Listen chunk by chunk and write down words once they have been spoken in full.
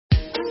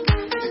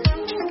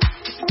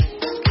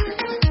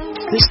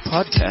This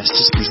podcast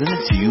is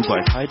presented to you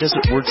by High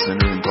Desert Word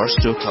Center in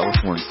Barstow,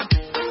 California.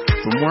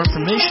 For more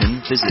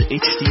information, visit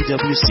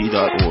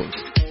hdwc.org.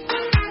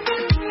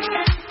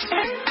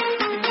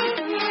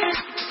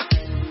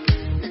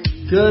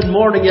 Good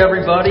morning,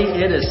 everybody.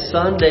 It is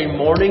Sunday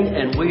morning,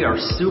 and we are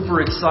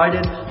super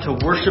excited to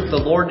worship the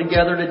Lord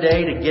together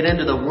today, to get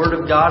into the Word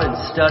of God and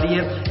study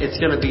it. It's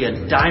going to be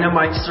a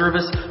dynamite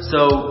service,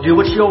 so do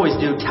what you always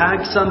do.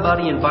 Tag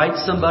somebody, invite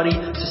somebody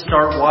to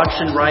start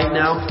watching right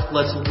now.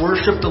 Let's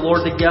worship the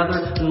Lord together,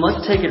 and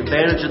let's take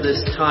advantage of this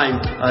time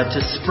to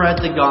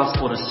spread the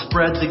gospel, to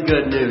spread the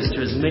good news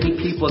to as many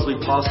people as we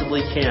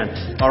possibly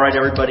can. All right,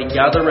 everybody,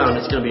 gather around.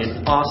 It's going to be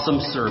an awesome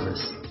service.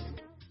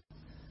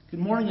 Good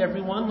morning,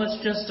 everyone.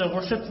 Let's just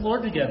worship the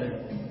Lord together.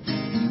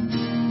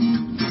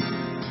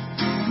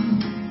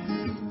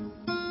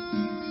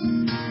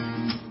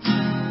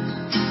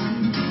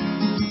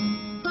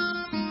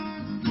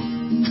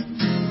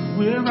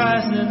 We're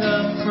rising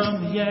up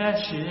from the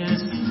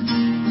ashes,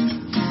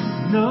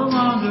 no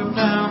longer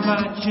bound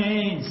by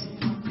chains.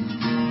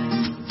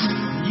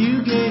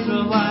 You gave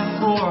your life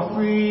for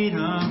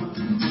freedom.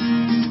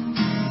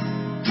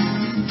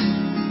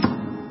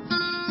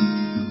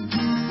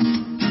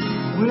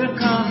 We're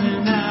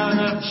coming out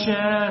of the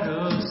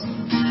shadows.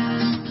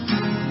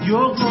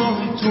 Your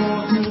glory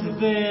tore through the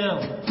veil,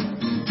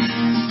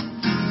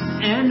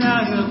 and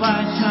now your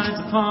light shines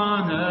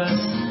upon us.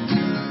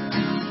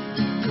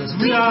 'Cause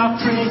we are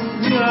free,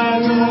 we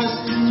are yours.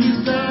 To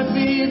God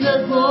be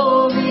the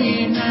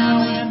glory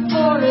now and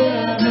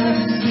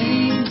forever.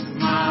 Sings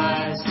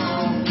my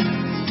soul.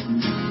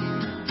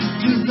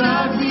 To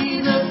God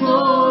be the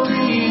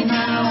glory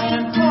now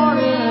and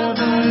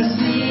forever.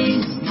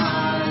 Sings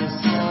my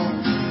soul.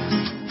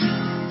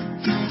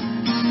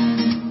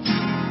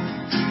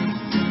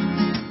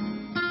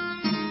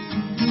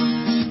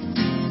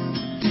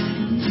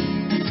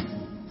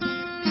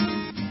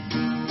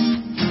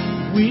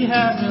 We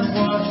have been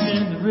washed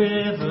in the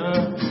river,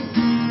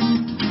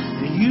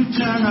 and you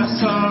turned our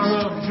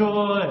sorrow to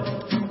joy.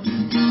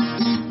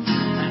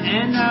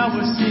 And now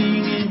we're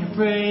singing your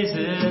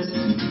praises,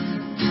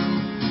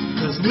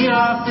 'cause we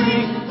are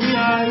free, we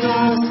are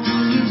yours.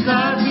 To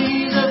God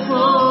be the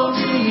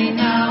glory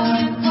now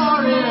and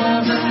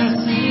forever.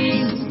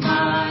 Sings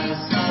my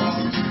soul.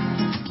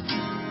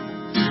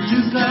 To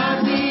God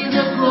be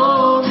the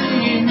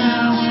glory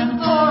now and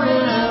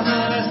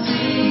forever.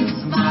 Sings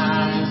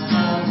my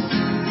soul.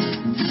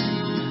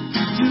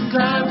 To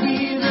God be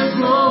the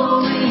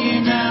glory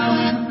now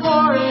and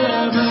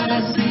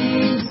forever.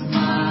 Sings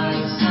my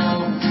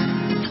soul.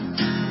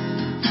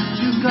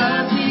 To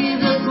God be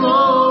the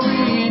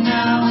glory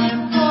now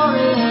and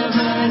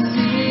forever.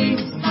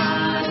 Sings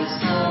my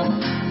soul.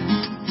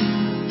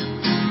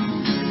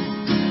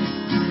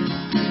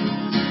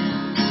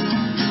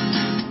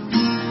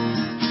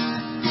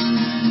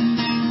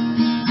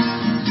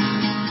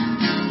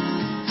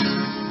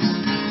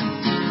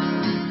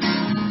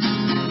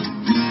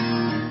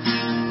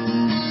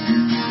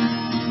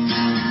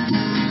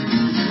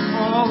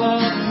 All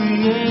of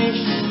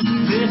creation,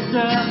 lift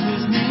up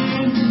His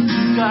name.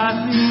 To God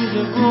be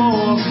the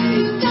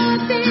glory. God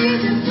be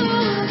the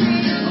glory.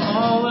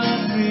 All of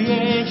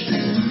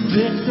creation,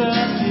 lift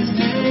up His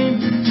name.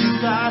 To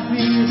God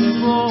be the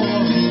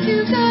glory. To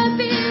God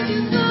be the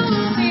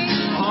glory.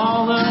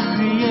 All of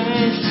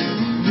creation,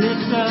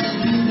 lift up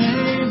His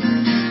name.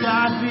 To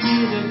God be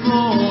the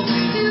glory.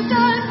 To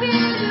God be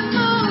the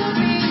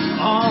glory.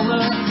 All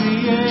of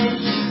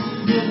creation,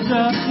 lift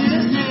up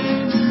His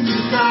name. To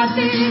God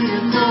be the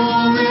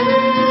glory.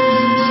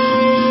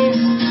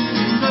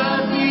 To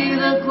God be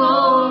the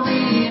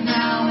glory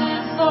now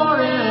and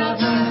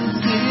forever.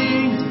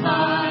 Sings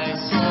my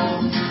soul.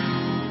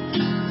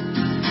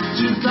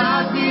 To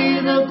God be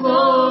the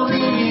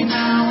glory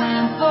now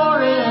and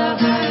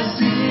forever.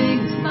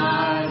 Sings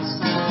my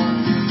soul.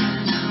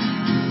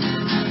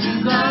 To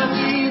God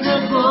be the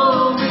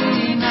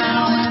glory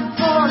now and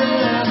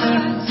forever.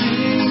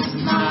 Sings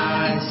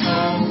my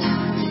soul.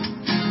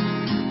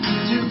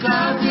 To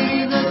God be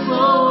the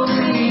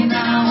glory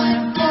now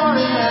and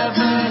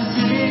forever.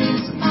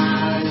 Sings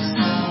my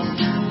soul.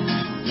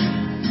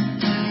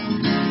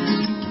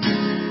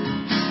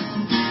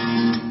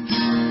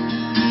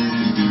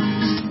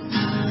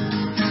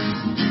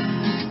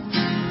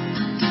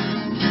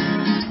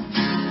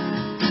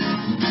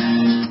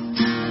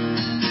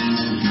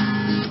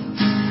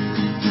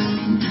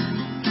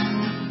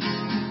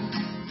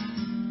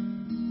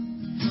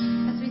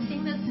 As we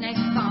sing this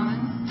next song,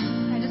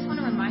 I just want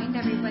to remind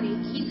everybody,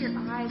 keep your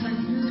eyes on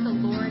who the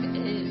Lord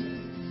is.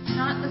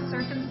 Not the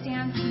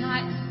circumstance,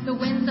 not the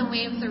winds and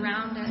waves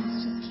around us.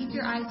 Just keep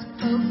your eyes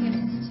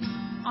focused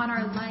on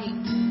our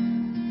light,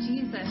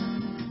 Jesus.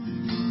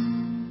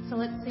 So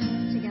let's sing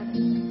this together.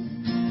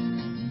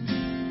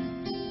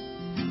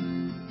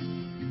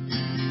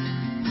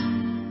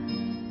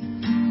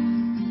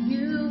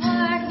 You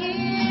are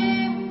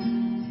here,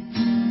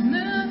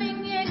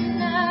 moving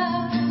in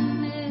our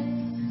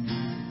midst.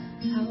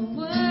 I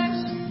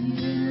worship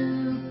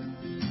you.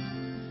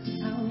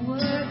 I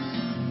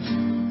worship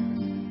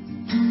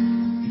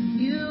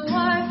you.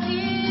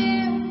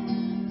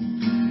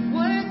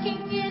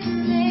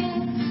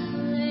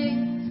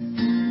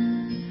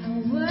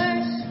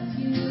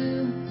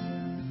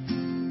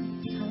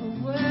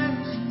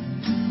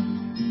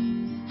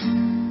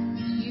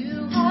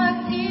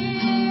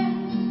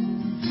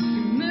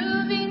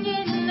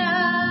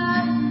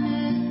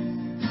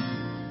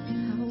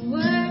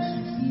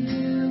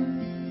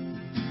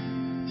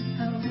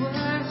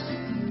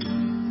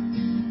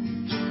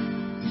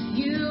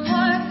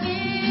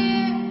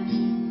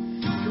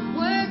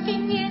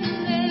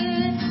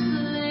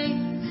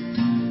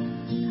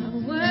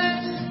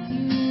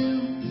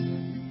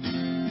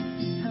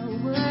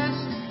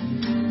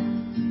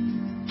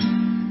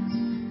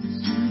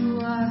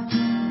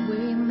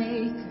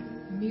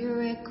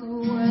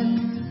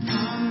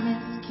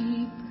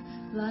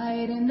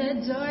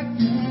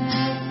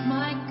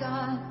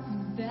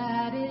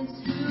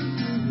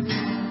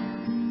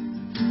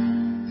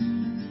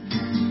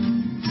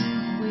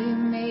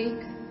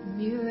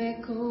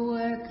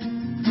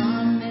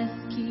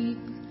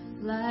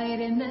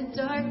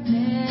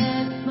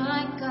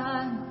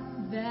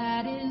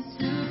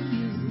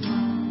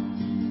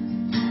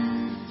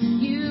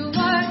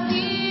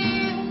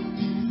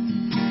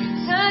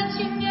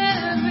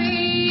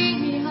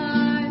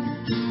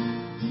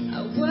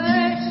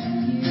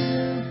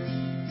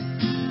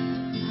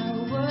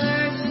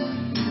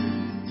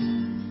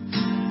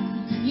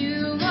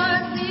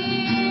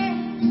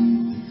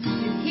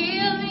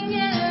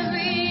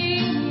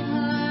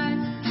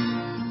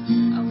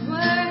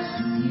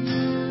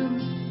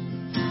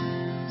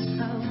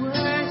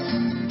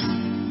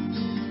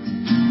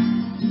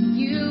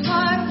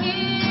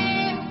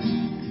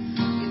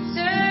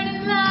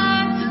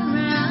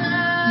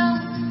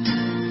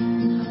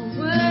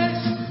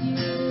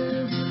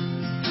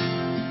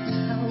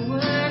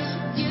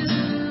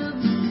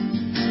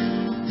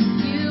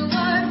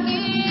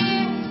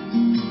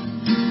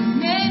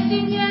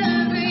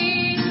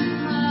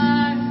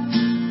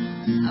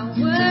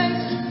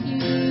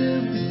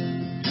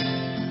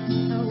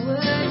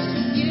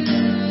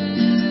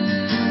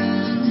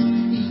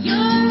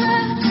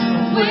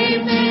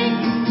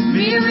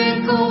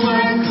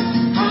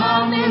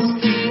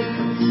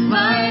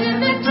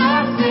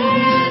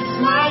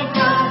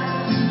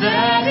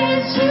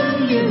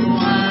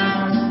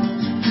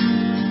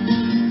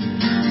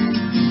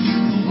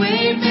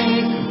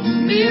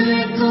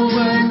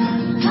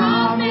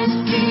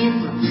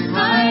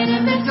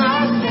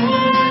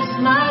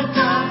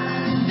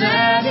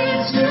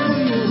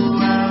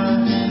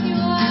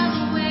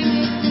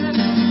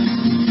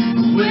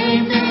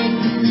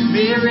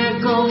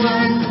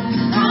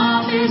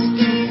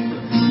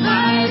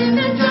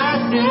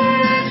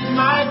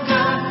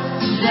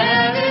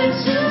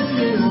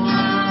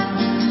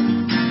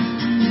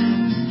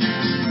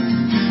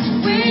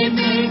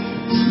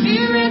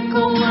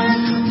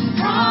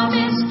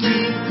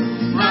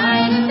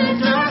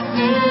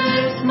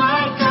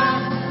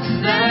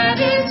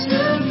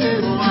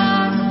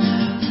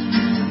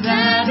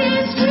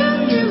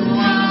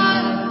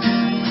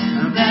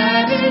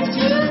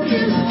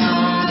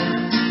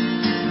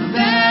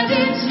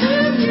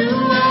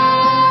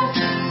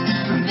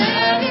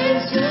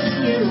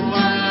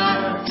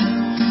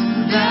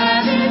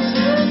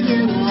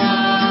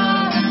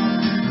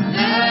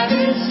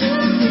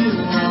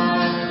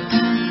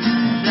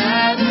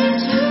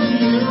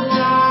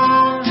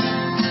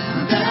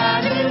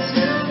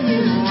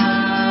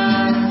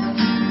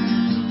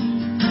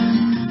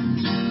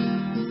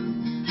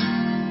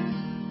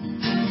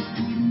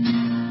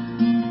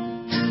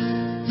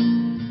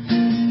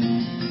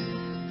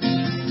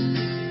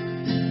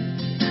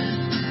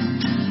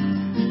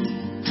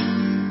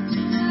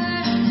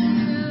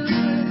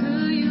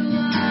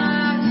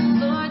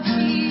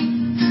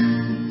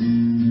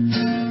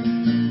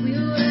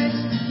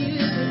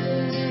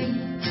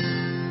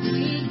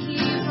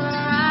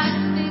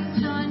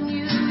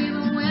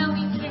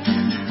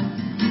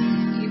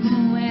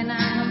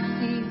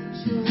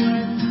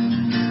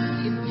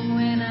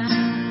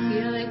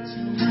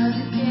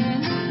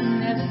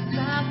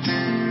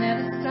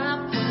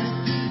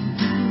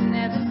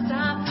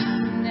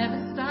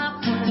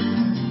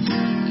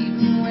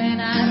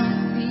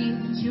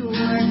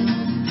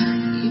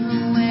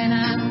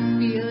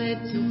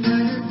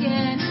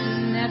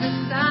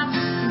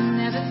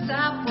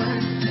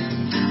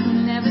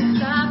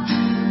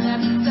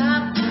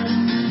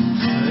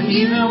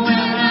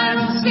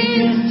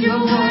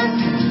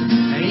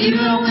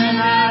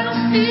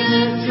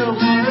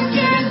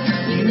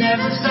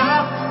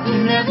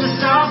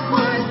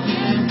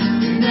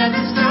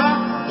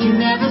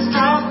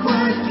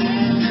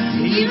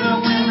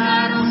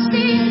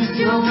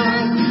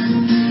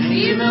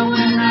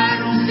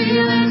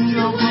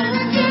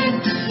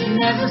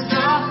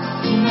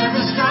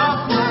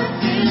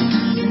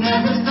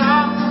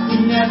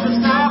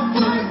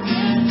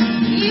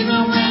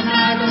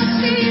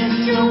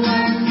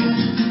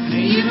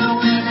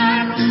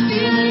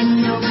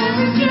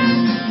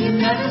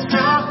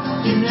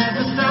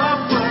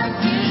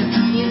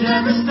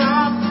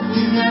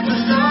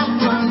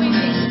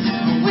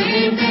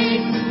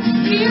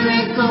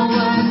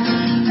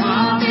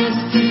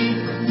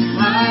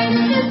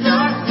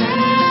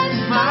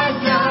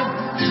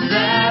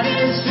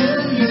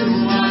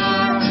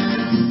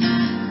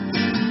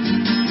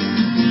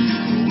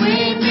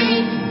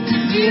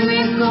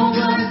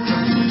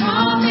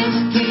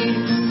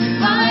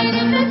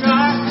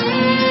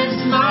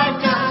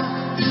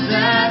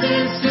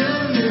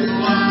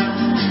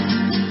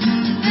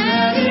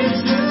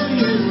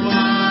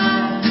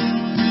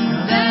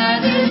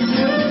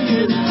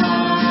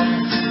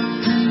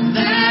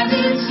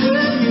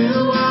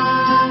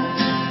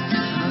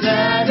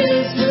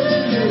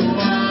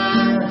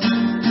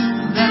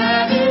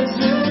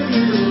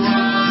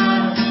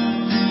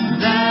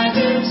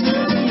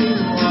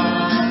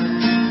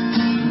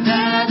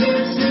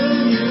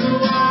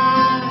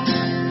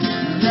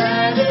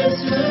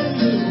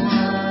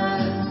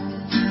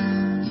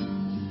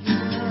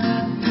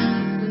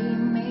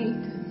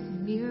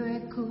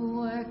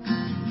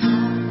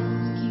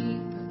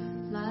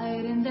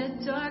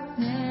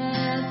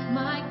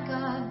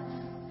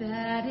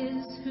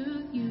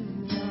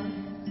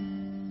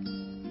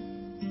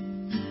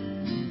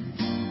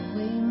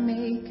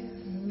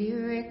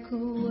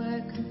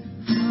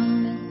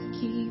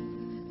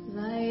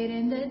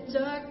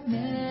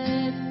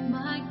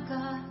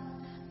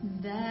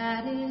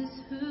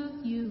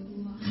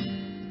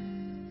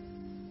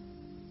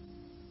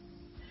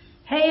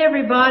 Hey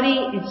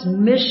everybody, it's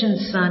Mission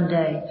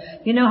Sunday.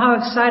 You know how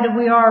excited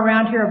we are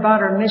around here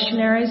about our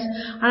missionaries?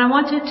 And I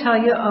want to tell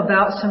you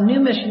about some new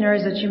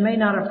missionaries that you may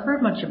not have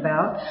heard much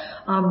about.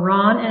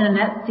 Ron and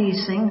Annette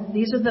Thiesing.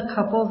 These are the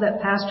couple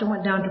that Pastor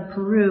went down to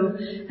Peru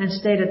and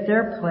stayed at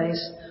their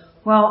place.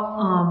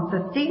 Well,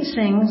 the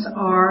Thiesings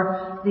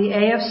are the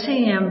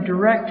AFCM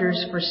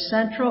directors for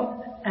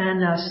Central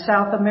and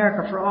South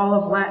America, for all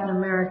of Latin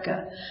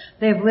America.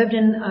 They lived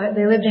in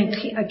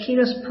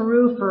Iquitos,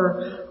 Peru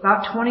for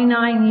about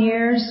 29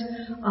 years.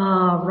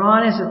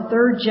 Ron is a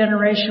third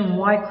generation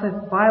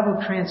Wycliffe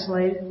Bible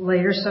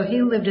translator, so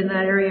he lived in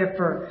that area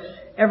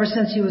ever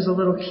since he was a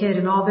little kid,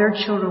 and all their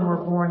children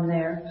were born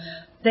there.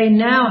 They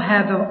now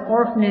have an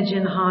orphanage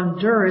in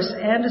Honduras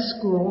and a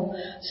school.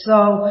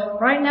 So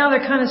right now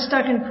they're kind of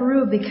stuck in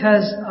Peru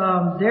because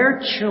their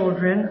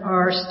children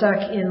are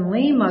stuck in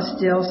Lima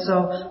still.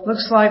 So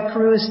looks like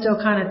Peru is still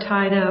kind of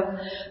tied up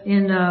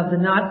in the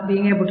not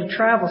being able to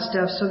travel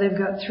stuff. So they've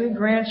got 3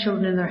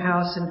 grandchildren in their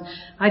house. And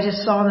I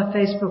just saw on the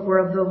Facebook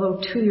where the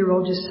little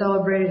 2-year-old just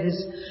celebrated his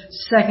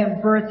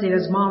 2nd birthday.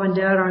 His mom and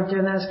dad aren't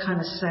there, and that's kind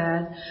of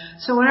sad.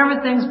 So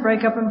whenever things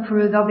break up in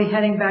Peru, they'll be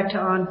heading back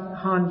to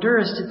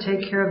Honduras to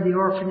take care of the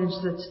orphanage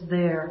that's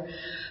there.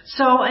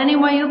 So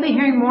anyway, you'll be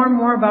hearing more and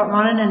more about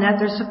Ron and Annette.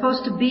 They're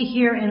supposed to be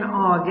here in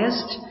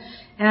August,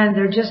 and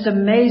they're just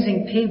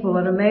amazing people.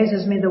 It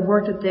amazes me the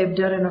work that they've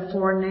done in a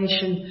foreign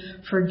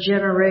nation for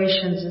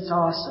generations. It's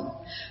awesome.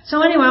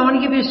 So anyway, I want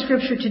to give you a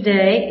scripture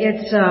today.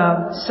 It's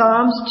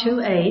Psalms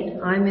 2:8.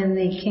 I'm in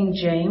the King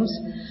James.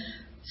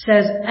 It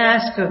says,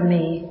 "Ask of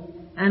me,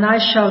 and I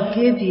shall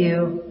give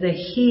you the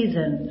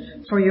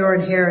heathen for your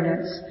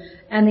inheritance,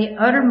 and the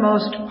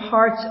uttermost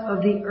parts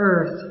of the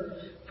earth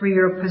for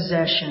your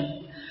possession."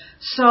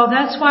 So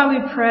that's why we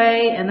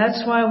pray, and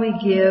that's why we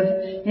give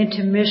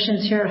into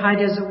missions here at High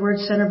Desert Word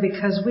Center,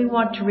 because we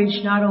want to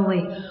reach not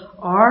only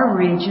our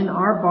region,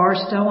 our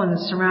Barstow and the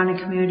surrounding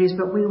communities,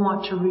 but we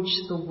want to reach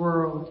the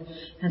world.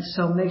 And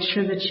so make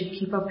sure that you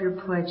keep up your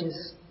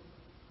pledges.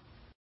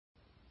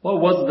 Well,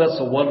 wasn't that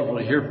so wonderful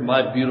to hear from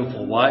my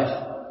beautiful wife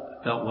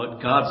about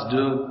what God's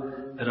doing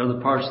in other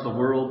parts of the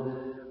world?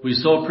 We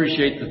so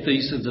appreciate the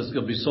Thesons. It's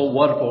going to be so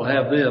wonderful to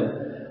have them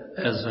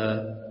as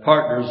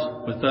partners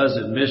with us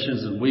in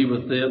missions, and we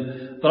with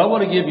them. But I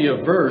want to give you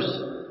a verse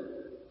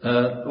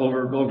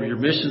over your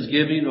missions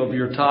giving, over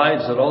your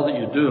tithes, and all that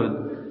you're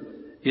doing.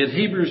 In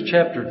Hebrews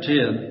chapter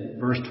 10,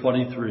 verse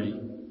 23.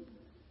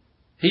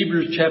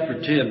 Hebrews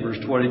chapter 10, verse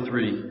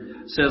 23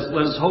 says,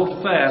 "Let us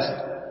hold fast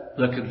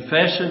the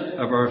confession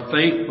of our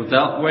faith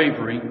without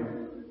wavering,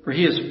 for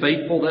he is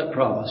faithful that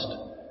promised."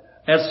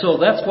 And so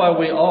that's why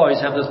we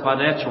always have this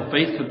financial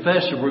faith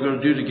confession we're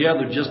going to do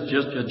together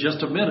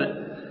just a minute.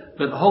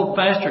 But hold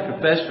fast your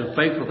confession of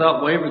faith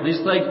without wavering. These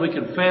things we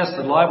confess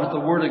in line with the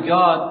Word of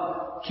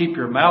God. Keep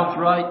your mouth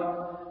right.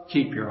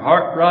 Keep your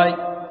heart right.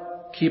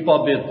 Keep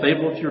on being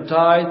faithful with your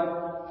tithe.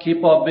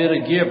 Keep on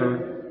being a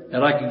giver.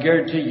 And I can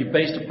guarantee you,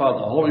 based upon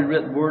the Holy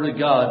Written Word of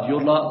God,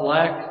 you'll not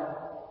lack.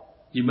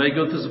 You may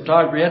go through some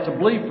times where you have to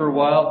believe for a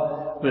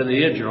while, but in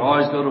the end, you're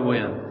always going to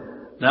win.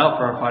 Now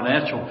for our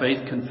financial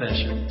faith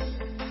confession.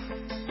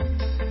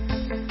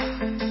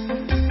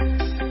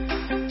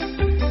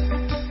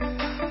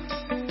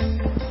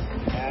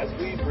 As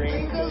we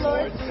bring the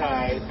Lord's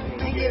tithes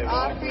and give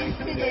offerings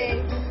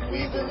today,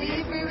 we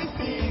believe we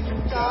receive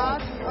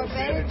jobs or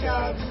better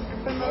jobs,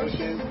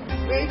 promotions,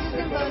 raises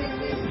and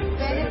bonuses,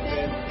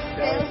 benefits,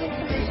 sales and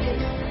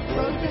commissions,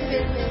 growth in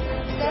business,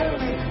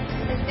 settlements,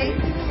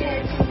 estates and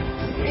inheritance,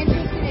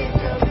 interest and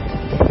income,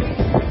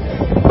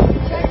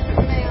 checks in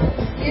the mail,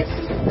 gifts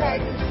and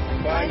surprises,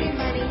 finding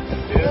money,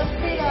 bills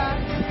paid off,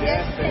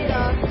 debts paid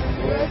off,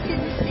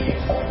 royalties received,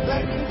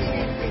 blessings and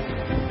increase.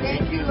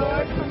 Thank you,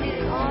 Lord, for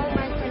meeting all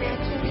my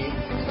financial needs,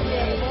 so we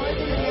have more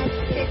than enough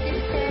to take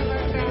good care of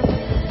our families.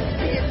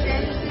 We give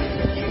generously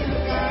to the kingdom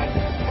of God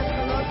and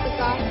promote the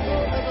gospel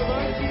of the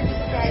Lord Jesus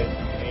Christ.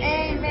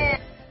 Amen.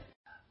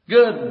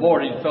 Good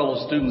morning, fellow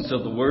students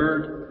of the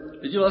Word.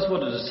 Did you know that's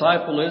what a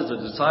disciple is? A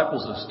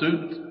disciple's a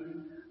student.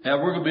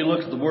 And we're going to be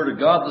looking at the Word of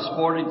God this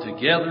morning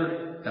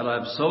together. And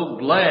I'm so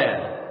glad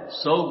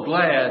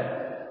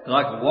that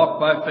I can walk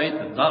by faith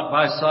and not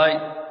by sight,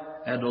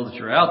 and know that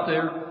you're out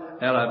there.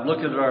 And I'm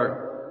looking at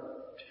our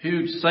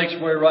huge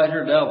sanctuary right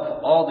here now.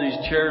 All these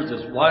chairs,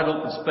 this wide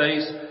open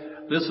space.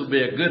 This will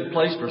be a good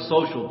place for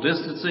social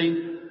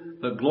distancing.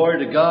 But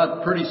glory to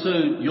God, pretty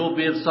soon you'll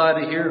be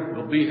inside of here.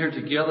 We'll be here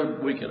together.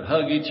 We can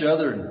hug each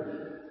other and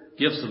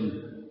give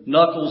some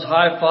knuckles,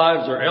 high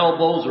fives, or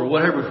elbows, or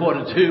whatever we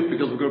want to do,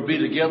 because we're going to be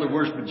together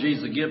worshiping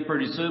Jesus again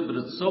pretty soon. But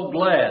it's so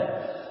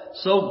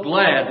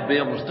glad to be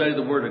able to study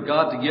the Word of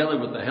God together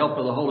with the help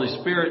of the Holy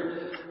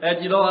Spirit.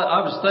 And you know,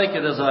 I was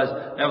thinking as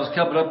I was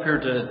coming up here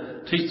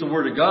to teach the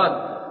Word of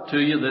God to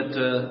you that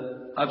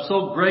I'm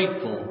so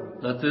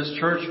grateful that this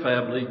church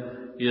family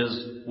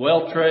is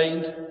well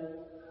trained,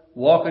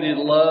 walking in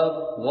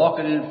love,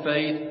 walking in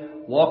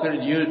faith, walking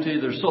in unity.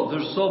 There's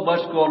so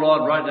much going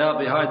on right now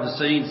behind the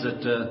scenes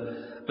that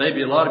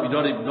maybe a lot of you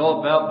don't even know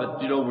about.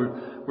 But you know,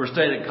 we're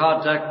staying in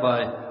contact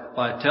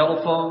by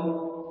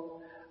telephone,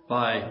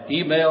 by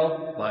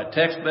email, by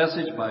text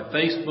message, by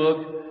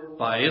Facebook,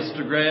 by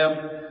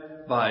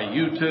Instagram, by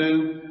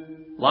YouTube,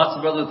 lots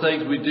of other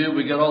things we do.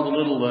 We got all the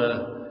little,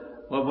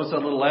 what's that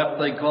little app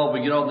thing called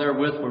we get on there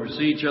with where we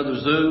see each other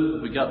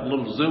Zoom. We got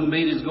little Zoom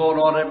meetings going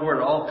on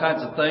everywhere, all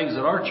kinds of things.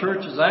 And our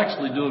church is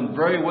actually doing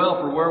very well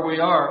for where we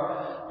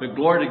are. But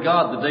glory to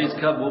God, the days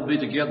come, we'll be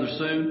together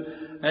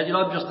soon. And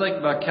I'm just thinking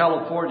about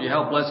California,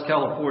 how blessed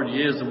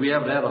California is, and we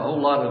haven't had a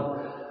whole lot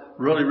of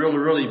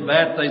really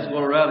bad things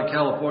going around in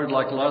California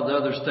like a lot of the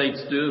other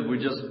states do.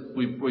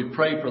 We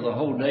pray for the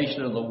whole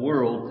nation and the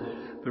world,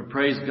 but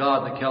praise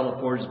God that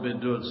California's been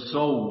doing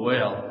so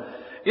well.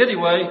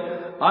 Anyway,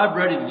 I'm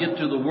ready to get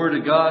to the Word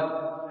of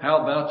God. How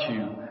about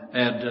you?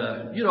 And,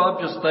 I'm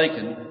just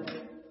thinking,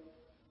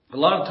 a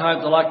lot of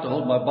times I like to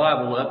hold my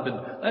Bible up,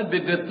 and that'd be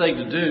a good thing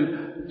to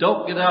do.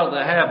 Don't get out of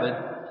the habit,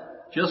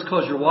 just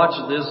because you're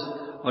watching this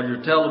on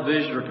your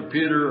television or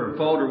computer or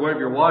phone or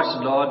whatever you're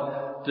watching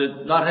on,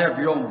 to not have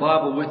your own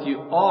Bible with you.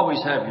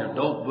 Always have your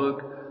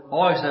notebook.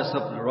 Always have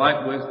something to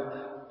write with.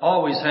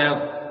 Always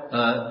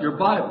have your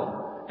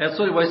Bible. And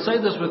so anyway,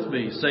 say this with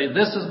me. Say,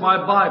 this is my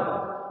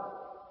Bible.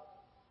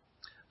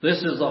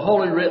 This is the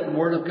holy written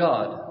Word of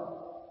God,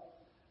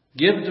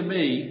 given to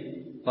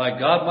me by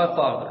God my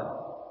Father.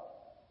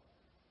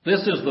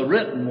 This is the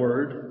written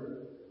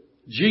Word.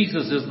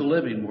 Jesus is the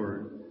living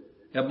Word.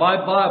 And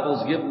my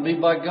Bible is given me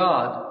by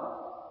God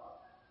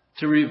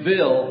to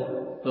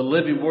reveal the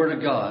living Word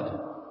of God,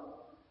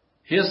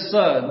 His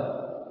Son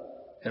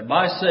and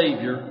my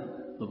Savior,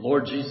 the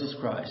Lord Jesus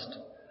Christ.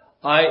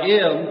 I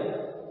am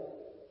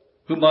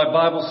who my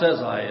Bible says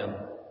I am.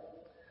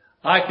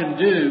 I can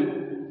do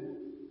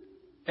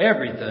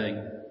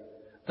everything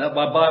that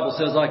my Bible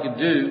says I can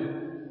do,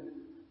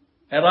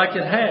 and I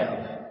can have.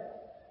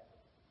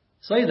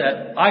 Say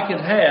that. I can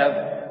have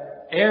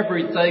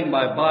everything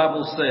my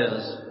Bible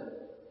says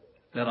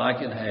that I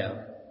can have.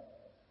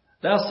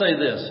 Now say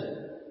this.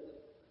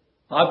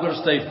 I'm going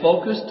to stay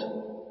focused.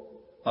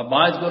 My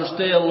mind's going to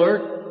stay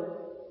alert.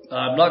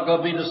 I'm not going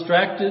to be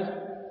distracted.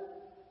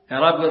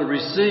 And I'm going to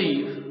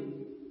receive.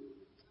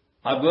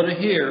 I'm going to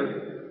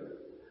hear.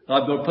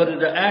 I'm going to put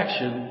into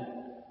action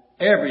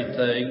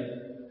everything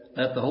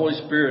that the Holy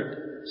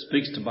Spirit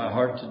speaks to my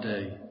heart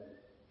today.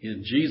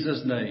 In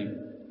Jesus' name,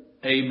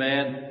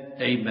 amen,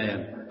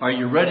 amen. Are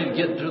you ready to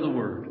get into the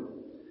Word?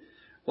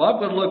 Well, I'm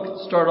going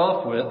to start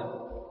off with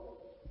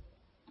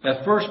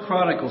at 1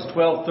 Chronicles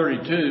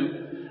 12:32.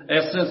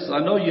 And since I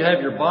know you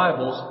have your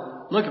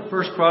Bibles, look at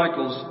 1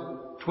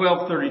 Chronicles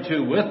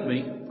 12:32 with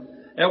me.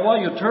 And while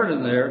you're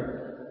turning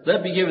there,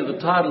 let me give you the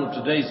title of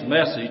today's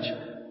message.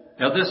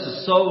 Now this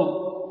is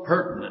so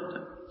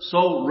pertinent,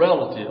 so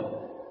relative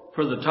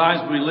for the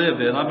times we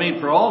live in. I mean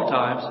for all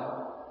times,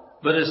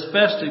 but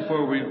especially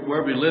for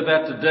where we live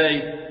at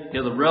today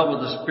in the realm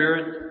of the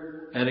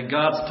Spirit and in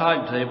God's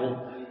timetable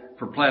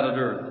for planet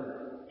Earth.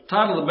 The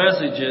title of the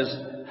message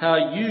is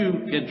How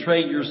You Can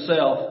Train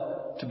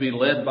Yourself to Be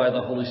Led by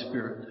the Holy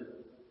Spirit.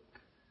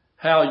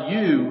 How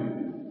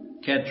you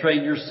can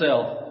train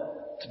yourself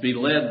to be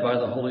led by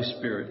the Holy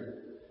Spirit.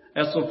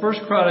 And so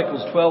 1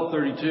 Chronicles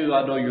 12:32,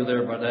 I know you're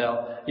there by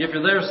now. If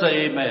you're there,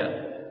 say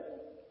amen.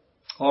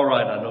 All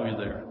right, I know you're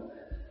there.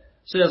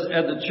 It says,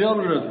 and the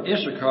children of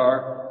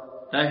Issachar,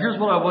 now here's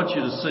what I want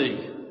you to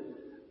see,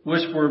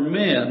 which were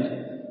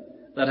men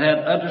that had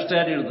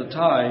understanding of the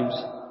times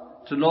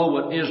to know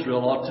what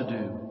Israel ought to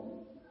do.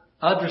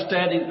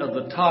 Understanding of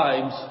the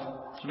times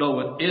to know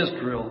what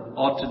Israel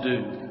ought to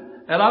do.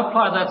 And I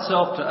apply that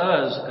self to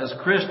us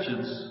as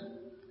Christians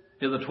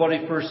in the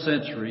 21st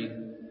century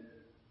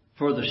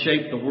for the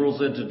shape the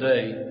world's in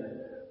today.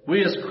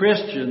 We as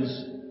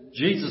Christians,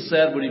 Jesus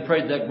said when He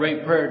prayed that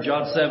great prayer in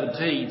John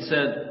 17,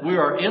 said, we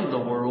are in the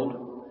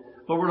world,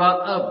 but we're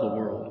not of the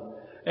world.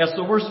 And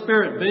so we're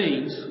spirit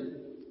beings.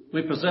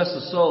 We possess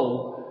a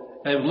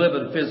soul and live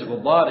in a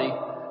physical body.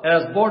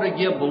 And as born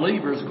again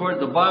believers, according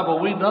to the Bible,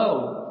 we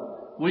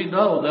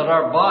know that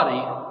our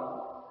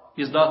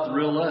body is not the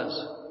real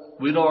us.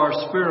 We know our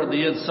spirit on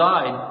the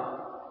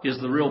inside is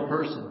the real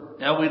person.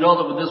 And we know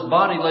that when this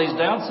body lays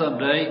down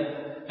someday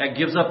and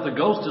gives up the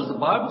ghost, as the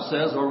Bible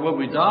says, or when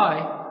we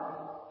die,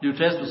 New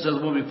Testament says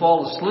when we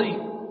fall asleep,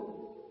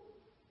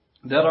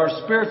 that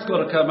our spirit's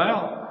going to come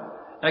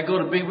out and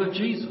go to be with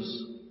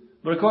Jesus.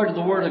 But according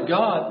to the Word of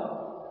God,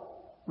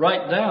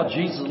 right now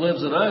Jesus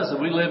lives in us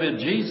and we live in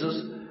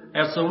Jesus.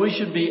 And so we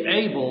should be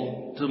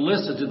able to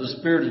listen to the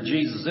Spirit of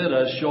Jesus in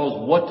us, show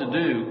us what to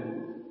do,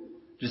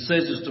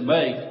 decisions to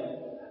make,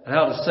 and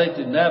how to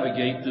safely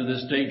navigate through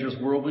this dangerous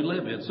world we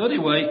live in. So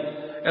anyway,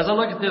 as I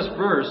look at this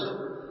verse,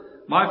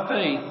 my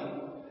faith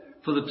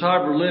for the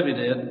time we're living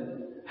in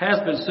has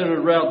been centered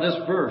around this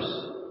verse.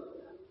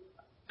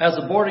 As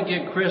a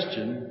born-again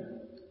Christian,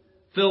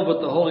 filled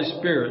with the Holy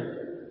Spirit,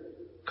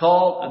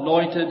 called,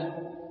 anointed,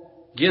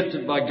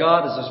 gifted by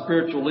God as a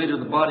spiritual leader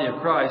of the body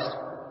of Christ,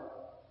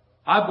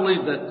 I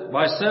believe that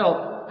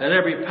myself and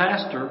every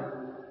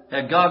pastor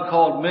and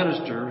God-called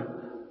minister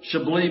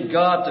should believe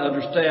God to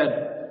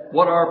understand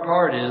what our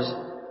part is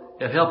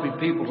in helping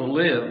people to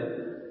live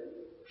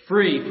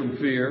free from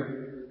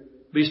fear,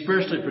 be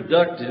spiritually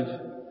productive,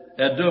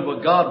 and do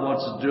what God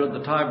wants us to do at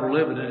the time we're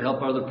living in and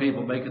help other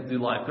people make it through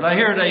life. Can I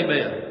hear an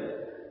amen?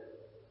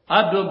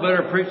 I'm doing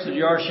better preaching than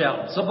you are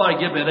shouting. Somebody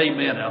give me an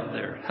amen out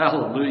there.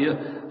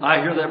 Hallelujah. I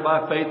hear that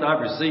by faith. I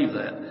receive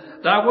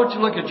that. Now I want you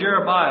to look at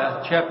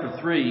Jeremiah chapter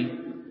 3,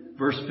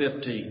 verse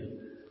 15.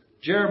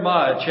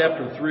 Jeremiah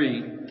chapter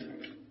 3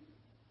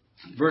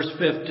 verse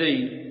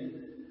 15.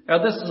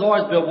 And this has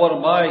always been one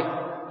of my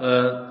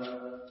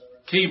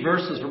key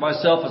verses for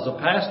myself as a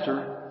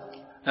pastor,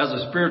 as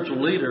a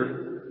spiritual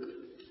leader.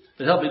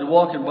 It helped me to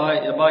walk in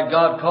my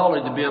God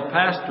calling to be a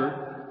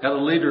pastor and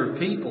a leader of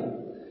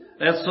people.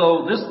 And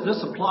so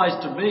this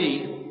applies to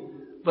me.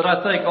 But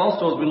I think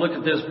also as we look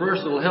at this verse,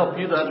 it'll help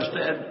you to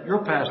understand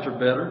your pastor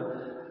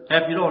better.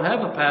 And if you don't have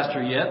a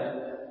pastor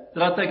yet,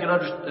 then I think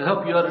it'll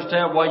help you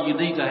understand why you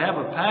need to have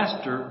a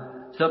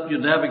pastor to help you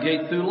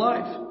navigate through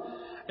life.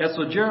 And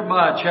so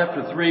Jeremiah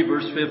chapter 3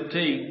 verse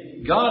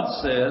 15,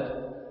 God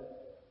said,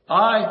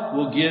 I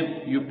will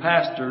give you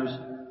pastors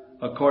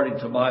according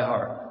to my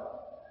heart.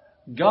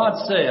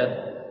 God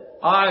said,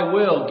 I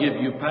will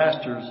give you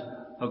pastors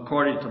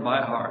according to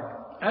my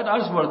heart. And I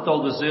just want to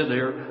throw this in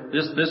here.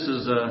 This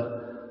is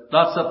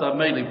not something I'm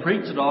mainly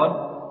preaching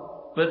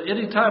on, but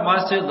anytime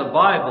I see in the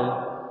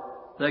Bible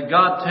that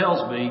God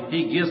tells me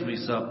He gives me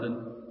something,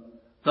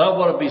 that I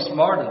want to be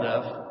smart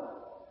enough,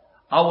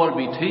 I want to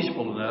be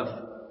teachable enough,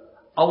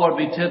 I want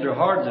to be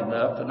tender-hearted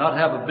enough and not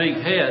have a big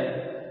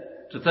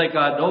head to think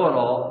I know it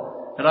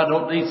all, and I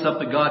don't need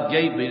something God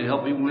gave me to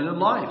help me win in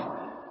life.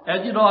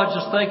 And I was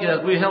just thinking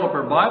as we held up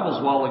our Bibles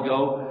a while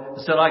ago,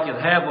 and said I can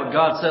have what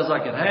God says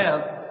I can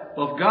have.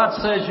 Well, if God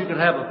says you can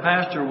have a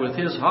pastor with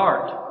His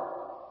heart,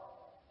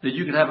 then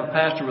you can have a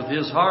pastor with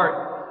His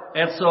heart.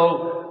 And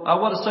so I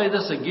want to say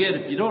this again.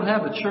 If you don't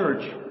have a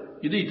church,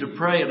 you need to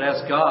pray and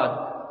ask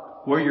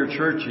God where your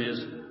church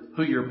is,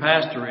 who your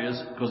pastor is,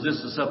 because this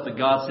is something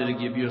God said to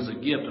give you as a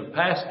gift, a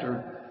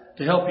pastor,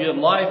 to help you in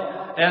life.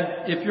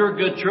 And if you're a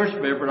good church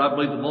member, and I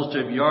believe that most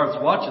of you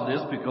are watching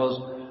this, because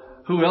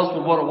who else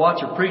would want to watch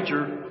a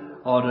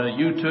preacher on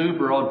YouTube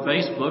or on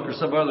Facebook or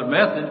some other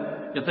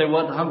method if they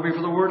wasn't hungry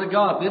for the Word of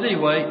God? But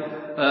anyway,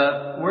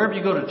 wherever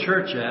you go to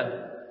church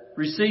at,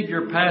 receive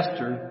your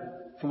pastor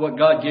for what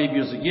God gave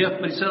you as a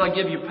gift. But He said, I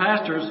give you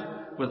pastors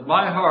with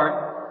my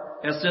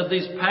heart, and said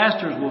these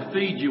pastors will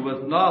feed you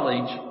with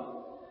knowledge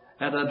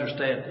and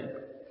understanding.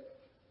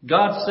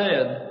 God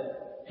said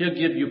He'll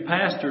give you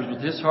pastors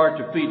with His heart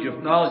to feed you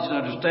with knowledge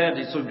and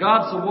understanding. So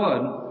God's the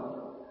one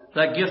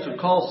that gets to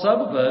call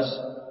some of us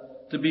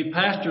to be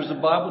pastors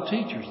and Bible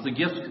teachers. The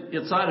gift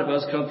inside of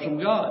us comes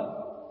from God.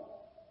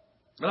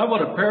 And I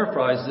want to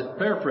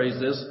paraphrase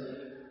this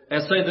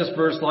and say this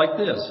verse like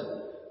this.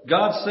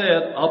 God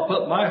said, I'll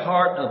put my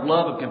heart of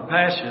love and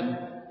compassion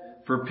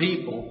for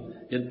people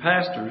in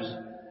pastors,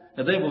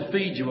 and they will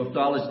feed you with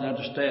knowledge and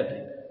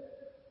understanding.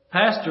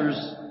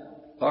 Pastors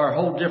are a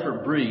whole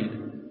different breed.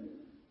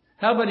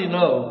 How many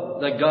know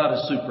that God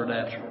is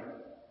supernatural?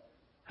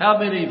 How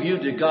many of you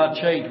did God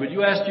change? When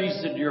you asked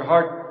Jesus into your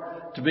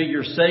heart to be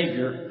your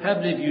Savior, how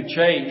many of you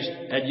changed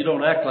and you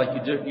don't act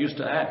like you used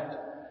to act?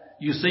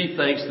 You see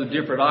things through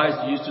different eyes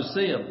you used to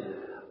see them.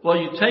 Well,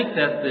 you take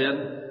that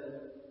then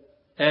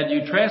and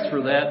you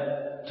transfer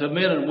that to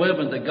men and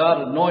women that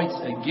God anoints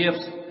and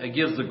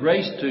gives the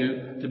grace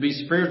to be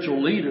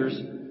spiritual leaders,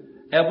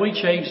 and we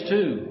change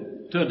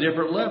too, to a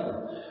different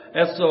level.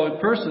 And so a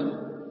person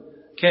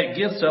can't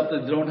give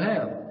something they don't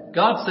have.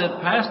 God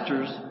said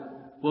pastors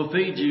will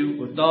feed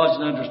you with knowledge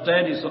and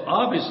understanding. So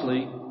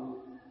obviously,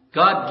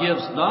 God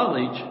gives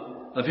knowledge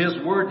of His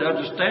Word and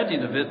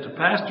understanding of it to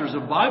pastors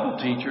and Bible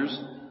teachers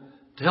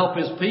to help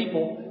His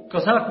people.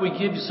 Because how can we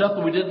give you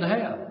something we didn't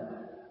have?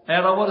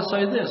 And I want to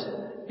say this.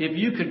 If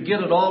you could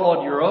get it all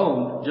on your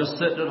own, just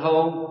sitting at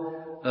home,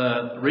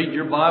 reading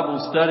your Bible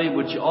and studying,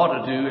 which you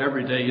ought to do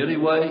every day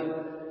anyway,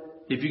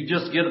 if you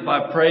just get it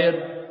by praying,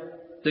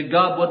 then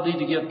God wouldn't need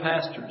to give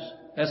pastors.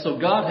 And so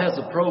God has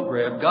a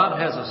program. God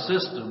has a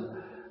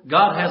system.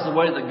 God has the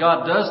way that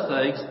God does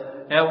things.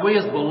 And we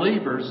as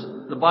believers,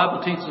 the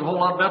Bible teaches a whole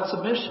lot about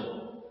submission.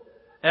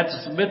 And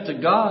to submit to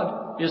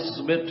God is to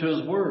submit to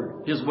His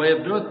Word, His way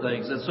of doing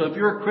things. And so if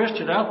you're a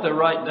Christian out there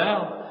right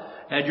now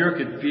and you're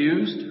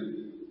confused,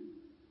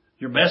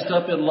 you're messed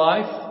up in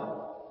life,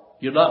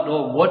 you're not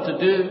knowing what to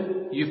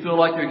do, you feel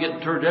like you're getting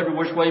turned every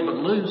which way but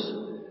loose,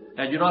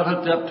 and you're not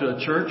hooked up to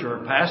a church or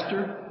a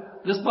pastor,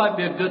 this might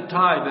be a good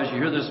time as you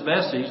hear this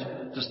message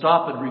to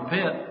stop and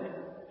repent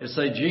and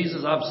say,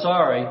 Jesus, I'm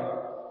sorry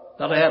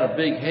that I had a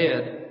big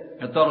head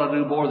and thought I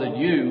knew more than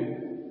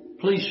you.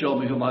 Please show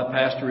me who my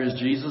pastor is,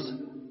 Jesus.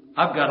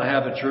 I've got to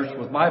have a church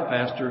with my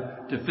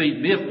pastor to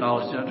feed me with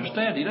knowledge and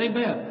understanding.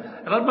 Amen.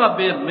 And I'm not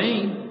being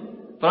mean,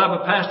 but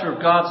I'm a pastor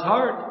of God's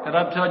heart, and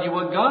I'm telling you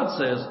what God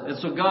says. And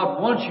so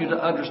God wants you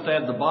to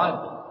understand the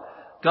Bible.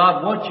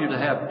 God wants you to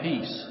have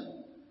peace.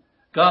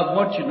 God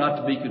wants you not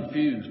to be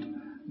confused.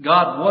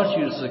 God wants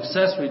you to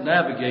successfully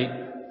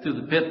navigate through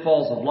the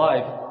pitfalls of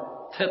life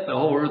that the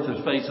whole earth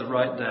is facing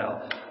right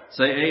now.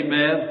 Say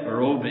amen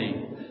or oh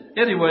me.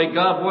 Anyway,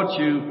 God wants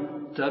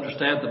you to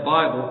understand the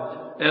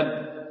Bible.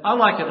 And I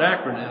like an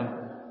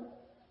acronym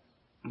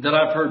that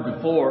I've heard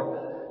before.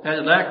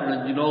 And an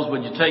acronym, you know, is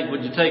when you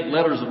take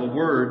letters of a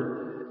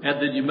word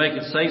and then you make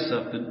it say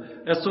something.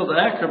 And so the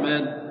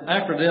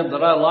acronym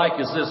that I like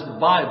is this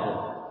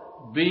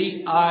Bible.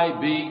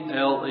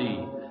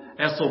 B-I-B-L-E.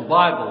 And so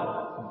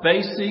Bible,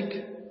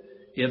 basic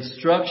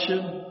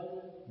instruction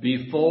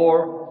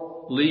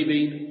before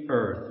leaving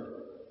earth.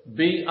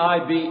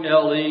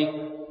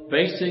 BIBLE,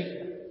 basic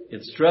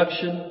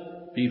instruction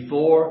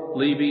before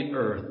leaving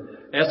earth.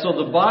 And so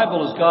the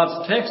Bible is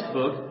God's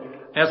textbook.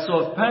 And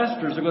so if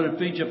pastors are going to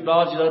feed you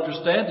knowledge and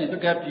understanding, they're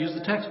going to have to use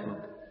the textbook.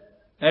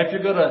 And if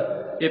you're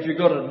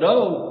going to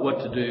know what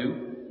to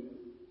do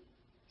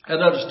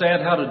and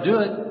understand how to do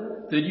it,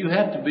 then you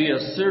have to be a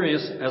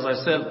serious, as I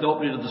said at the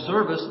opening of the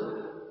service,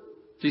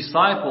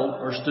 disciple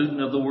or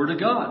student of the Word of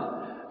God.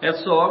 And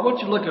so I want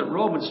you to look at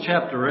Romans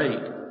chapter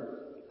 8.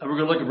 And we're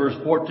going to look at verse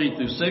 14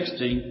 through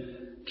 16.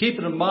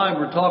 Keeping in mind,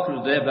 we're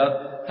talking today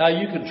about how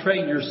you can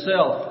train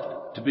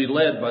yourself to be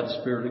led by the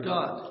Spirit of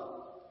God.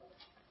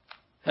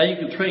 How you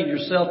can train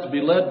yourself to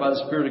be led by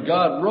the Spirit of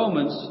God.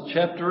 Romans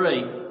chapter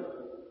 8,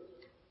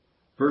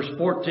 verse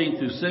 14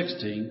 through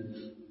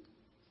 16.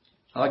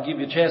 I'll give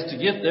you a chance to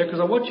get there because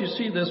I want you to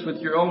see this with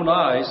your own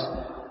eyes.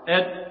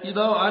 And,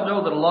 I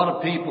know that a lot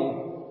of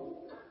people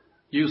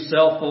use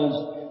cell phones,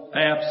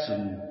 apps,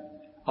 and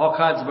all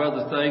kinds of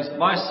other things.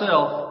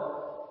 Myself,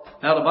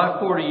 out of my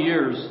 40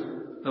 years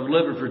of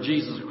living for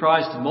Jesus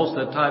Christ, and most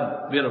of that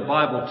time being a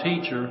Bible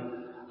teacher,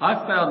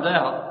 I found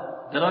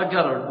out that I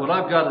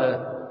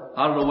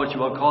don't know what you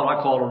want to call it,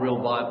 I call it a real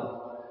Bible.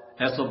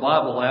 That's a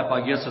Bible app.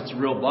 I guess it's a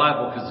real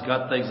Bible because it's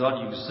got things on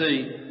it you can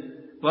see.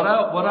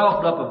 But when I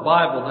open up a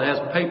Bible that has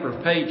paper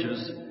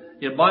pages,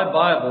 in my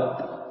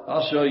Bible,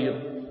 I'll show you,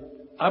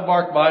 I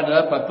mark mine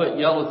up. I put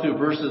yellow through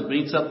verses,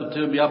 means something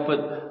to me. I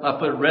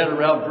put red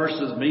around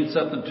verses, means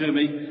something to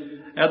me.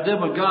 And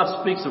then when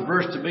God speaks a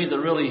verse to me that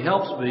really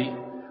helps me,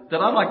 then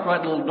I like to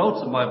write little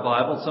notes in my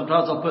Bible.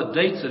 Sometimes I'll put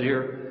dates in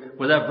here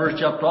where that verse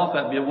jumped off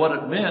at me and what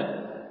it meant.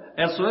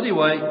 And so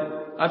anyway,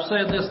 I'm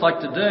saying this like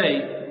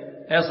today,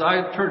 as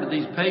I turn to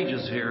these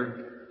pages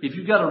here, if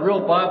you've got a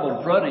real Bible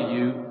in front of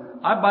you,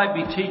 I might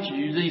be teaching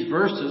you these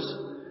verses,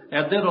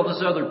 and then on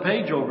this other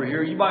page over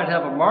here, you might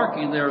have a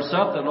marking there or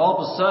something, and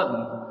all of a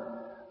sudden,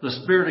 the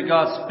Spirit of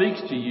God speaks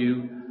to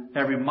you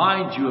and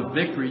reminds you of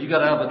victory. You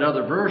got to have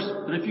another verse.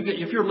 But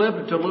if you're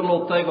limited to a little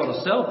old thing on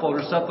a cell phone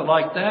or something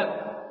like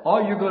that,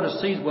 all you're going to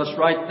see is what's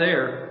right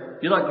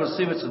there. You're not going to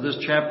see what's in this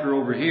chapter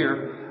over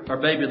here, or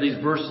maybe these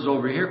verses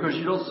over here, because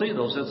you don't see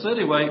those. And so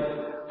anyway,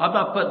 I'm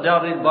not putting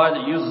down anybody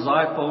that uses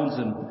iPhones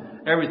and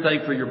everything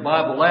for your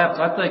Bible apps.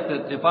 I think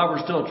that if I were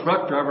still a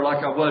truck driver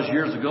like I was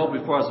years ago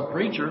before I was a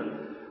preacher,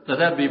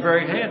 that'd be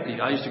very handy.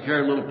 I used to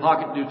carry a little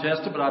pocket New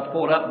Testament. I'd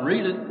pull it out and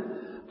read it.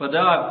 But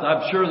now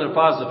I'm sure that if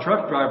I was a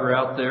truck driver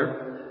out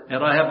there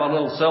and I have my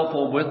little cell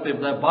phone with me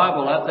with that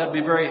Bible app, that'd be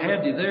very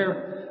handy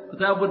there. But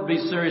that wouldn't be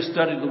serious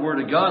study of the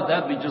Word of God.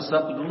 That'd be just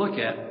something to look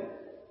at.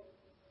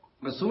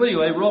 But so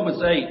anyway,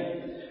 Romans 8,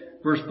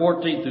 verse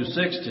 14 through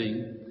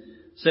 16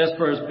 says,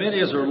 "For as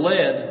many as are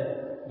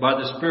led by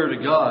the Spirit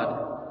of God,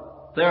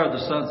 they are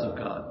the sons of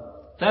God."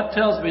 That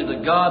tells me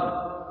that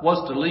God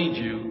wants to lead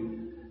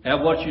you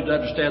and wants you to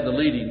understand the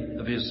leading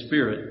of His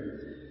Spirit.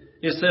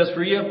 It says,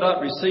 "For ye have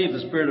not received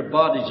the spirit of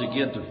bondage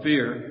again to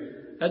fear."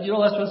 And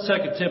that's what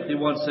 2 Timothy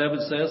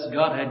 1:7 says.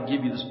 God hadn't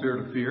given you the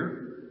spirit of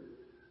fear,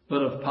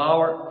 but of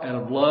power and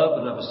of love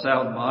and of a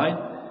sound mind.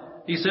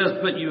 He says,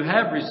 "But you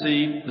have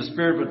received the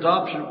spirit of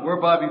adoption,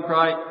 whereby we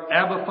cry,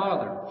 Abba,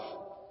 Father."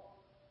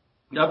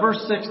 Now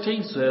verse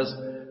 16 says,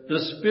 the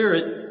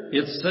Spirit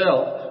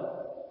itself,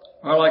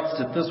 or like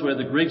it this way,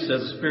 the Greek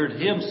says the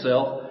Spirit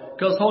Himself,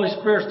 because the Holy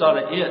Spirit's not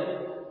a it.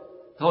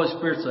 The Holy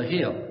Spirit's a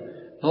Him.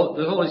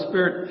 The Holy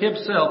Spirit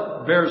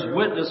Himself bears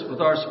witness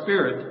with our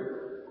spirit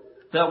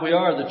that we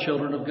are the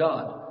children of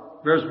God.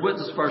 Bears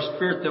witness with our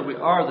spirit that we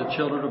are the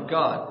children of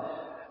God.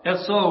 And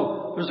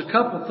so, there's a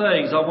couple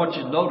things I want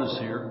you to notice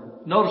here.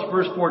 Notice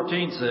verse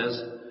 14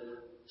 says,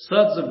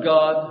 sons of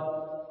God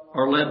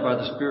are led by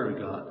the Spirit of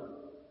God.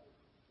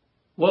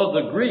 Well,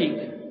 the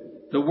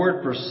Greek, the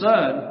word for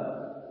son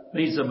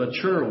means a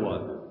mature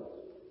one.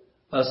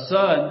 A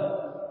son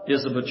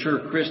is a mature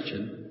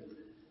Christian.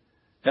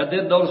 And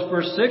then notice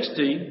verse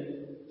 16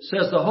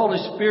 says the Holy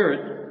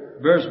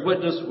Spirit bears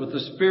witness with the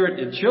Spirit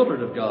in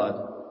children of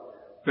God.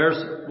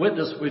 Bears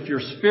witness with your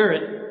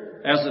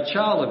spirit as a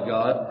child of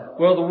God.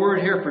 Well, the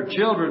word here for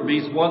children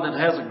means one that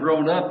hasn't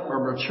grown up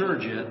or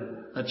matured yet,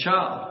 a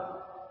child.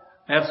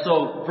 And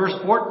so verse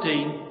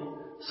 14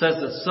 says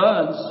that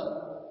sons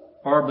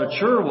or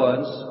mature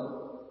ones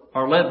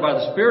are led by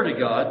the Spirit of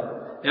God.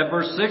 And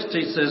verse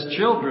 16 says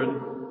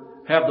children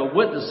have the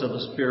witness of the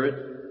Spirit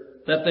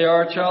that they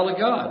are a child of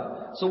God.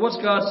 So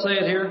what's God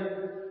saying here?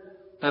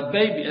 A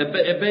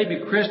baby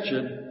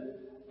Christian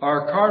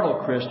or a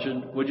carnal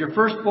Christian, when you're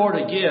first born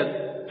again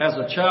as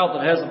a child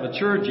that hasn't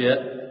matured yet,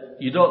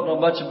 you don't know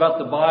much about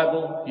the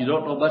Bible, you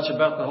don't know much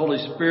about the Holy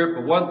Spirit,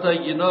 but one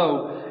thing you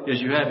know is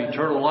you have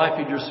eternal life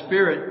in your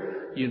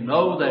spirit. You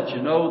know that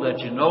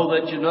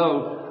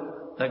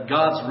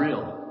God's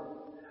real,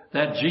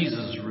 that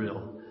Jesus is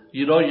real.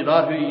 You know you're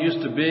not who you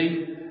used to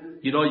be.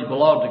 You know you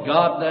belong to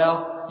God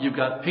now. You've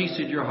got peace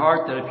in your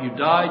heart that if you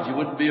died, you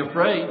wouldn't be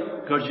afraid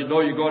because you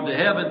know you're going to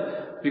heaven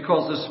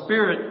because the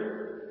Spirit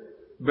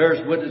bears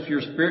witness to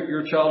your spirit,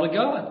 you're a child of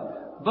God.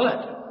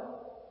 But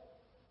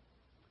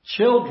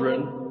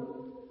children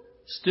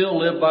still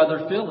live by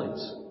their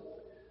feelings.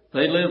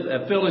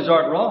 And feelings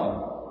aren't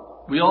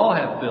wrong. We all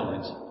have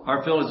feelings.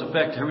 Our feelings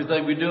affect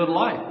everything we do in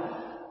life.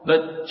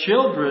 But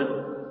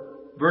children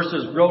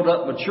versus grown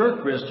up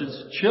mature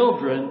Christians,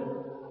 children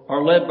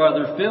are led by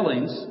their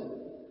feelings.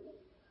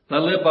 They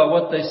live by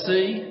what they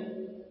see.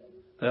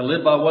 They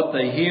live by what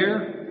they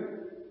hear.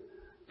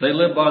 They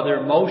live by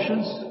their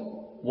emotions.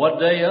 One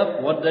day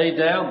up, one day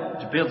down.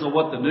 Depends on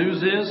what the news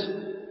is.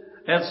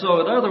 And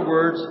so, in other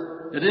words,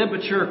 an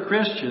immature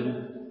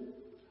Christian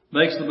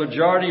makes the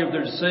majority of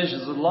their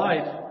decisions in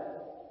life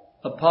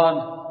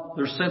upon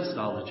their sense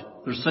knowledge,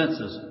 their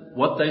senses.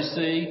 What they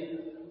see,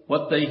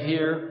 what they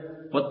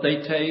hear, what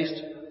they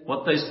taste,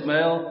 what they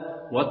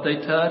smell, what they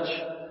touch,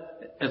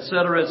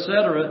 etc.,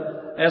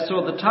 etc. And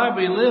so the time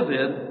we live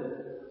in,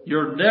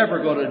 you're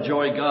never going to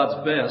enjoy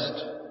God's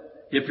best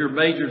if your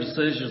major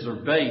decisions are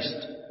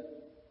based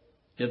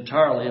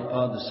entirely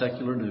upon the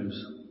secular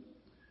news.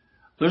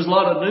 There's a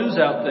lot of news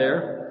out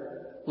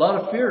there, a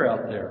lot of fear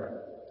out there.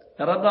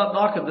 And I'm not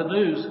knocking the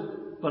news,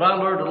 but I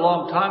learned a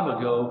long time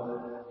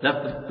ago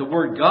that the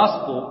word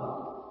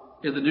gospel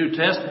in the New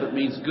Testament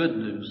means good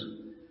news.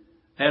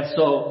 And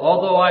so,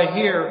 although I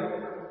hear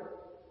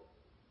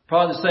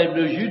probably the same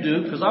news you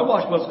do, because I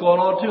watch what's going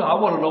on too. I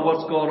want to know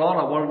what's going on.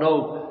 I want to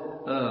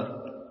know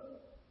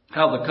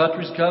how the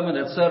country's coming,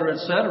 etc.,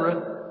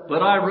 etc.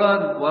 But I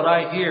run what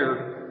I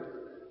hear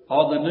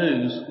on the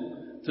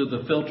news through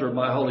the filter of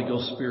my Holy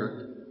Ghost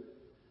Spirit.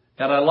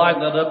 And I line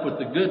that up with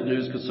the good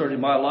news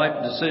concerning my life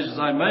and decisions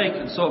I make.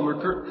 And so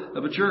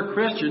a mature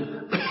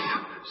Christian,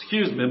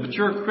 a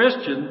mature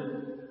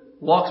Christian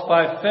walks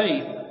by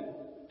faith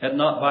and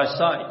not by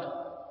sight.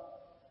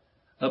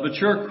 A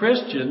mature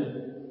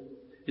Christian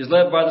is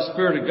led by the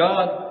Spirit of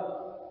God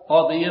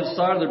on the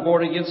inside of their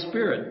born again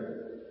spirit.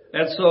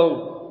 And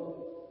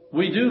so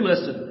we do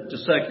listen to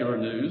secular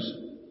news.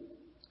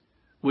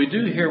 We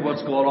do hear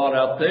what's going on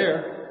out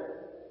there.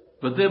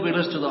 But then we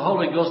listen to the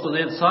Holy Ghost on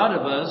the inside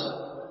of us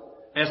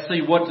and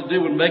see what to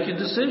do when making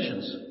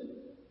decisions.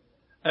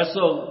 And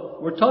so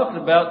we're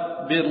talking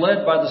about being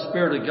led by the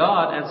Spirit of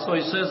God. And so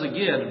he says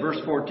again in verse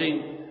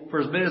 14,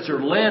 for as many as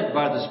are led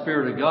by the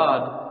Spirit of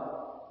God,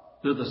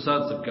 they're the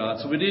sons of God.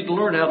 So we need to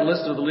learn how to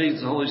listen to the leadings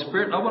of the Holy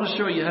Spirit. And I want to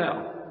show you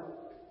how.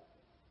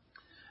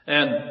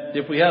 And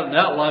if we had an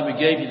outline we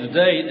gave you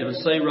today, it would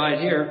say right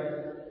here,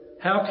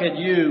 how can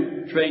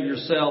you train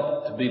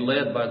yourself to be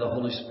led by the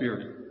Holy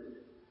Spirit?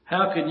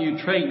 How can you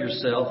train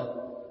yourself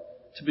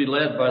to be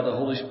led by the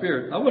Holy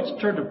Spirit? I want you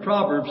to turn to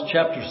Proverbs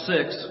chapter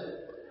 6,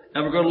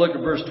 and we're going to look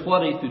at verse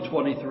 20 through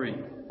 23.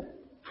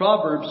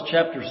 Proverbs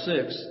chapter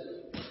 6,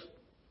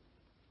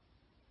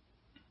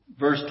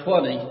 verse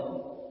 20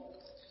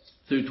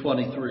 through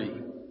 23.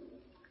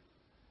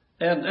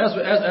 And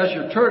as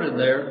you're turning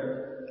there,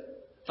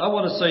 I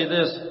want to say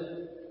this.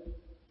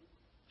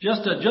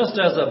 Just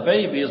as a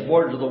baby is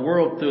born into the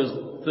world through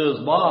his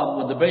mom,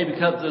 when the baby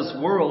comes to this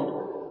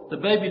world, the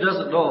baby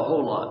doesn't know a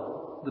whole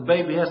lot. The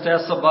baby has to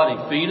have somebody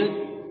feed it,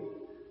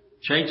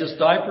 change its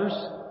diapers,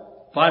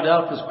 find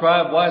out if it's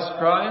crying, why it's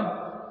crying,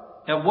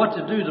 and what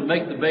to do to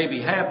make the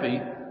baby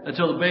happy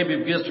until the baby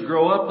begins to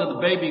grow up. Then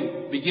the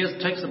baby begins to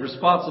take some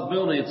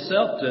responsibility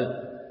itself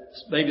to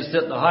maybe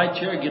sit in the high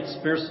chair,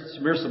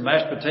 smear some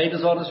mashed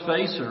potatoes on his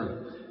face,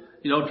 or,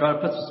 try to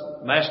put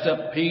some mashed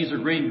up peas or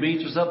green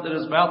beets or something in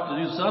his mouth to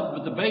do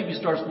something. But the baby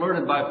starts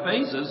learning by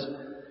phases.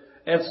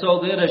 And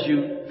so then as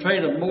you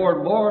train them more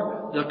and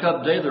more, there'll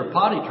come a day they're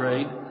potty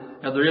trained,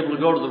 and they're able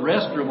to go to the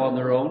restroom on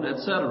their own,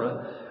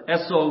 etc.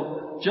 And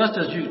so just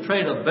as you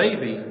train a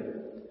baby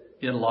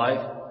in life,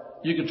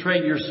 you can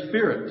train your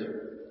spirit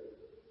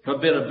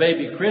from being a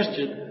baby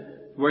Christian,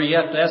 where you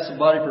have to ask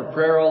somebody for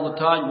prayer all the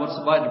time. You want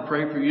somebody to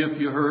pray for you if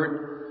you're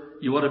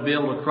hurt. You want to be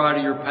able to cry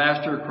to your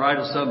pastor, cry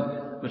to some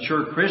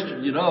mature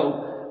Christian,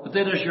 But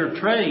then as you're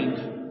trained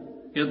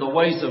in the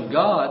ways of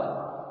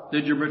God,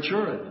 then you're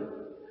maturing.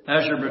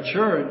 As you're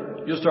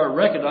maturing, you'll start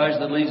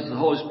recognizing the leadings of the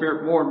Holy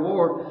Spirit more and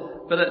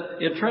more.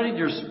 But in training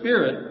your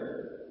spirit,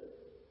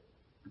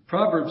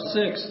 Proverbs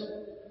 6,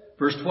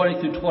 verse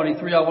 20 through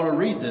 23, I want to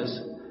read this.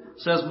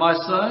 It says, my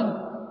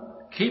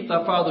son, keep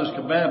thy father's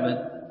commandment,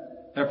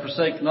 and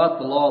forsake not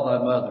the law of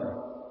thy mother.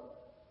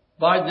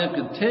 Bind them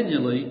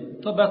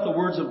continually, talk about the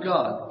words of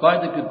God,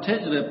 bind them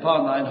continually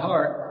upon thine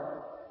heart,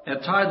 and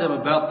tie them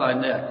about thy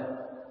neck.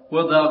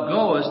 When thou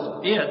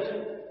goest,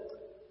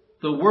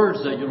 the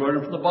words that you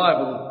learn from the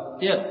Bible,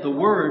 the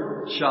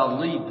word shall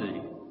lead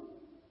thee.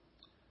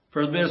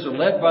 For as many as are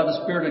led by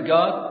the Spirit of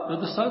God, they're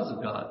the sons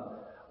of God.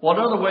 Well,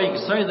 another way you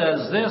can say that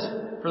is this,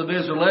 for as many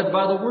as are led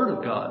by the Word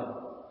of God,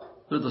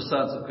 they're the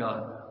sons of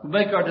God. We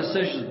make our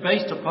decisions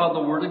based upon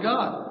the Word of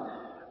God.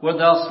 When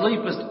thou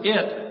sleepest,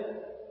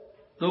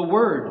 the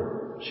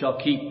Word shall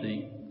keep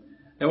thee.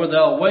 And when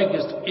thou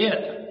awakest,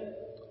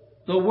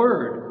 the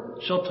Word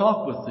shall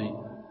talk with thee.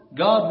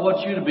 God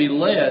wants you to be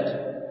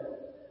led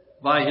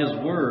by His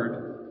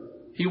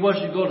Word. He wants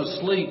you to go to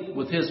sleep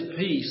with His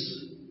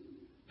peace,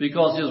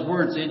 because His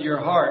Word's in your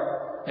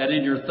heart and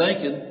in your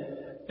thinking.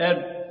 And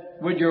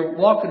when you're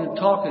walking and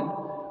talking,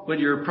 when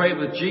you're praying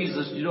with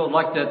Jesus,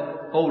 like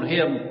that old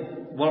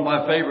hymn, one of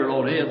my favorite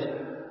old hymns,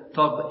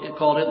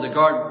 called it in the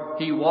garden,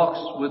 He walks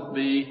with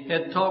me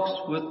and talks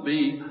with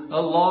me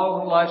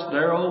along life's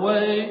narrow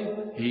way.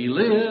 He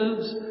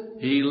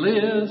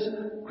lives,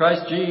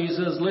 Christ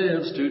Jesus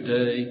lives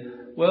today.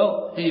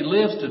 Well, He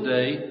lives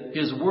today.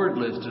 His Word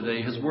lives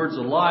today. His Word's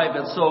alive.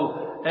 And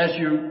so as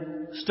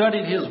you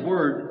study His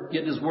Word,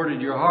 get His Word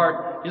in your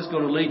heart, it's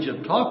going to lead you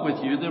to talk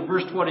with you. Then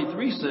verse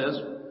 23 says,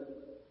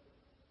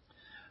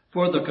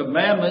 for the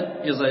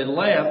commandment is a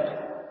lamp,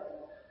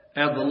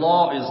 and the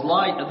law is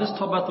light. And this is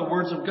talking about the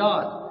words of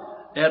God.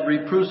 And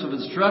reproofs of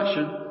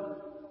instruction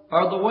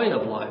are the way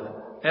of life.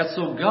 And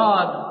so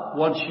God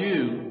wants you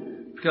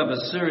to become a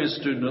serious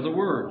student of the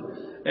Word.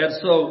 And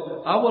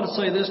so I want to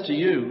say this to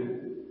you.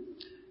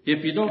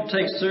 If you don't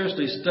take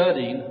seriously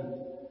studying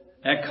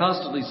and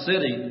constantly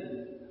sitting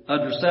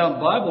under sound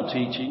Bible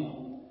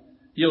teaching,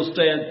 you'll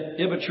stay an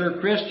immature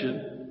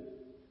Christian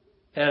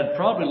and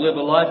probably live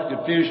a life of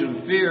confusion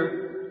and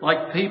fear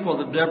like people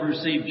that have never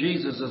received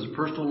Jesus as a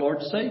personal Lord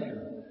and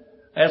Savior.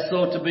 And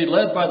so to be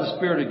led by the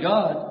Spirit of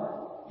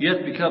God, you have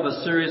to become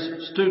a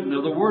serious student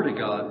of the Word of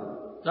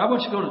God. Now I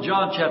want you to go to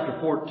John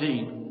chapter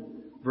 14,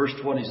 verse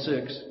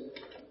 26.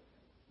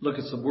 Look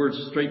at some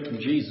words straight from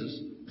Jesus.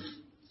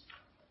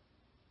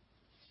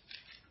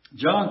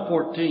 John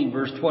 14,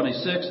 verse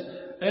 26.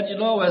 And you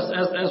know,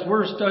 as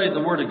we're studying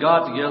the Word of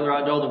God together,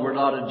 I know that we're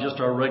not in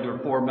just our regular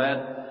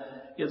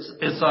format. It's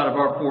inside of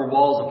our four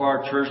walls of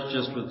our church,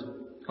 just with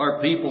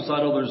our people. So I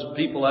know there's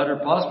people out there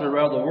possibly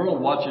around the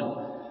world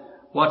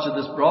watching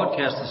this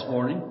broadcast this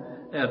morning.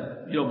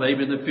 And, you know,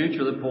 maybe in the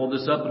future they pull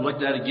this up and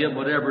look at it again,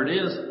 whatever it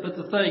is. But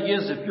the thing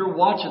is, if you're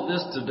watching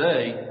this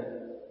today,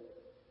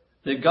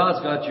 then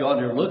God's got you on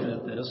here looking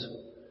at this.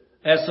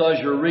 And so as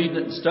you're reading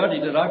it and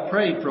studying it, I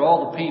prayed for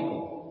all the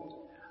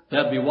people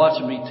that'd be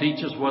watching me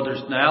teach us, whether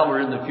it's now or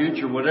in the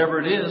future,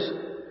 whatever it is.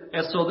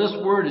 And so this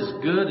Word is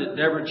good. It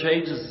never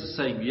changes. It's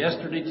the same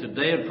yesterday,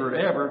 today, and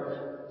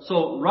forever.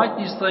 So write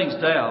these things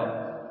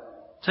down,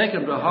 take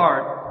them to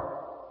heart,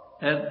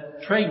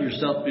 and train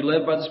yourself to be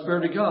led by the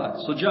Spirit of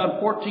God. So John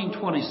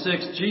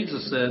 14:26,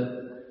 Jesus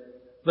said,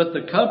 but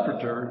the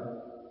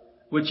Comforter,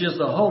 which is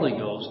the Holy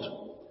Ghost,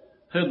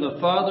 whom the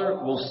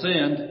Father will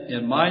send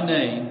in my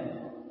name,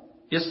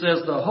 it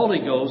says the Holy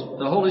Ghost,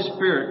 the Holy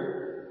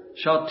Spirit,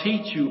 shall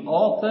teach you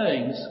all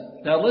things.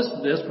 Now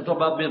listen to this. We're talking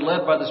about being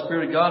led by the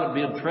Spirit of God and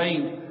being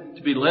trained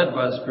to be led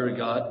by the Spirit of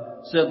God.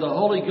 It said the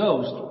Holy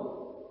Ghost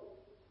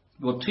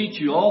will teach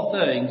you all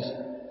things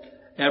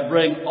and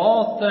bring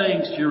all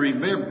things to your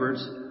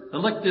remembrance.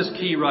 And look at this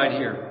key right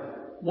here.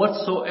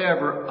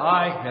 Whatsoever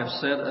I have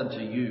said unto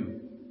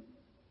you.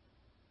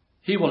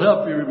 He will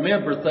help you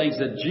remember things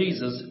that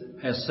Jesus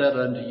has said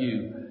unto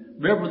you.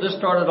 Remember, this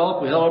started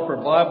off, we held up our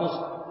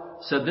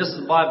Bibles, said this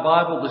is my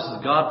Bible, this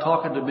is God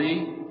talking to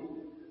me.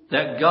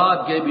 That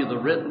God gave you the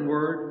written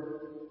Word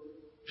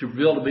to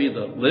reveal to me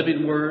the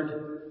living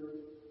Word,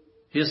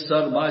 His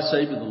Son and my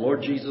Savior, the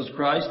Lord Jesus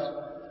Christ.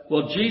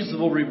 Well, Jesus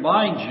will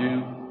remind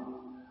you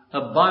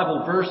of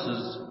Bible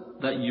verses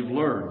that you've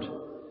learned.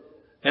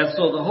 And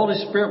so the Holy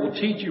Spirit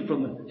will teach you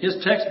from His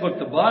textbook,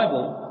 the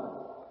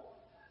Bible,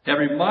 and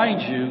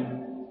remind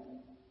you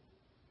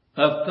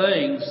of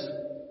things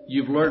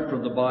you've learned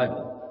from the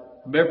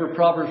Bible. Remember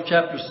Proverbs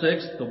chapter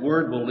 6, the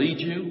Word will lead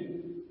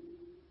you.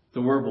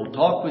 The Word will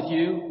talk with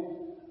you.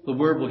 The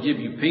Word will give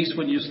you peace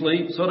when you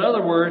sleep. So in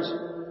other words,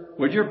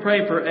 when you're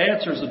praying for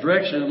answers and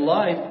direction in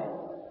life,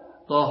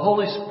 the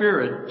Holy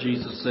Spirit,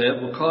 Jesus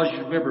said, will cause you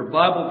to remember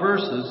Bible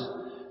verses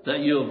that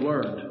you have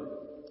learned.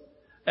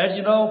 And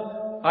you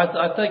know,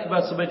 I think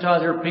about so many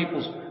times I hear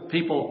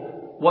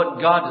people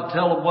want God to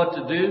tell them what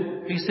to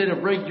do. He said to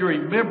bring your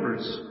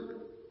remembrance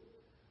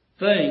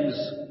things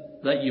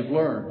that you've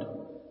learned.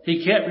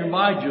 He can't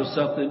remind you of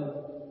something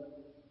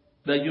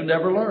that you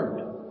never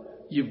learned.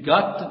 You've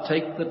got to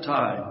take the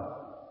time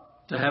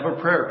to have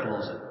a prayer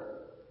closet,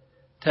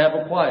 to have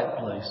a quiet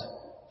place,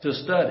 to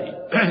study.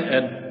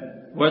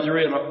 And whether you're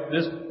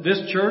in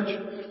this church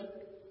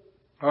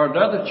or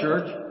another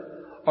church,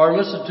 or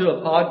listen to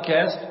a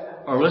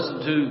podcast, or listen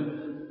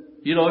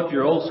to, you know, if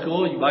you're old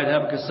school, you might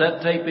have a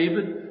cassette tape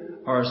even,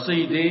 or a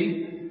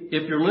CD.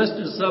 If you're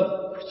listening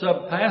to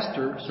some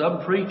pastor,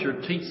 some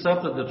preacher teach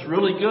something that's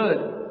really good,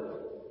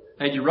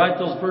 and you write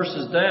those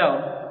verses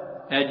down,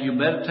 and you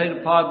meditate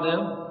upon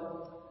them,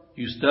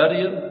 you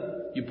study them,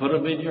 you put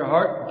them in your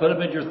heart, put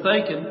them in your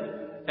thinking,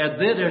 and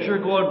then as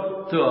you're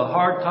going through a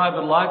hard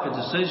time in life, a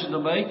decision to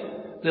make,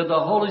 then the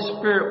Holy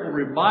Spirit will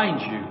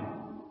remind you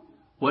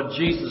what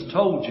Jesus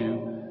told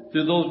you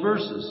through those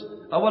verses.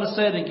 I want to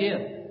say it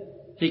again.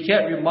 He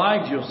can't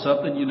remind you of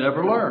something you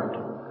never learned.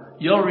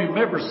 You'll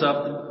remember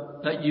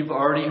something that you've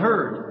already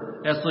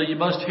heard. And so you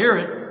must hear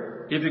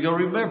it if you're going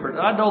to remember it.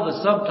 I know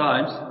that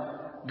sometimes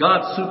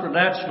God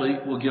supernaturally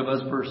will give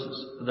us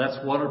verses.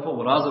 That's wonderful.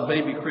 When I was a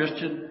baby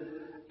Christian,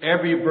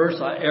 every verse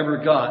I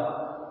ever got,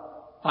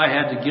 I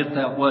had to get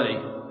that way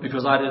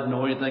because I didn't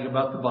know anything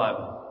about the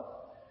Bible.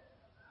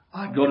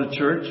 I'd go to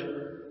church,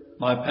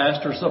 my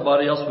pastor or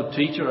somebody else would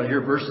teach it, I'd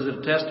hear verses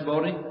of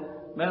testimony,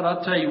 man,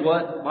 I'll tell you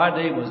what, my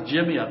name was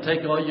Jimmy. I'll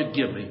take all you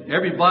give me.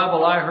 Every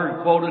Bible I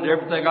heard quoted,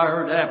 everything I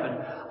heard happened,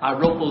 I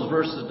wrote those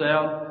verses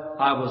down.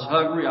 I was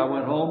hungry. I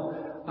went home.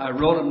 I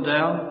wrote them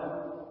down.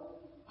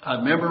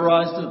 I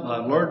memorized them. I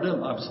learned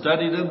them. I've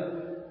studied them.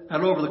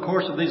 And over the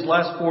course of these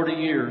last 40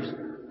 years,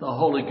 the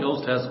Holy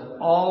Ghost has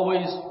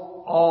always,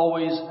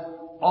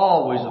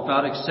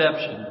 without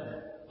exception,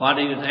 when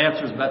I needed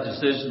answers about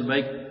decisions to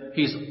make,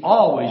 He's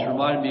always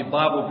reminded me of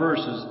Bible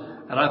verses,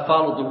 and I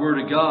followed the Word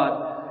of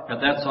God,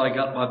 and that's how I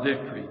got my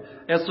victory.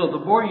 And so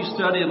the more you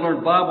study and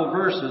learn Bible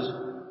verses,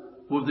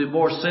 well, the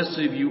more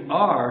sensitive you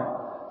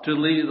are to the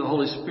leading of the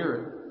Holy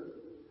Spirit.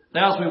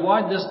 Now, as we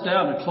wind this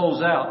down and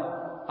close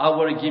out, I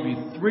want to give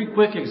you 3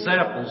 quick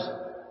examples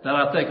that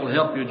I think will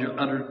help you in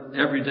your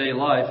everyday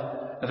life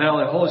of how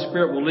the Holy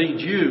Spirit will lead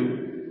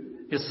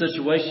you in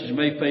situations you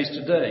may face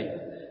today.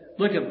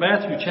 Look at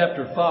Matthew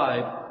chapter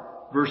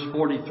 5, verse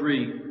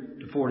 43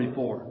 to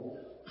 44.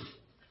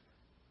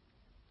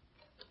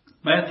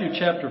 Matthew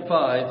chapter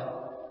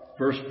 5,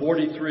 verse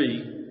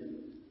 43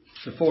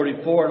 to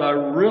 44. And I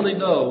really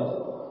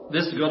know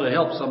this is going to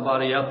help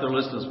somebody out there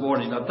listening this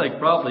morning. I think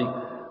probably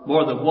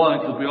more than one,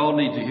 because we all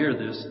need to hear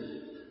this.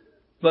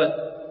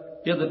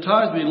 But in the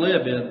times we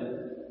live in,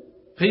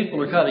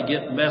 people are kind of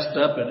getting messed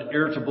up and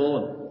irritable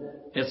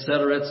and et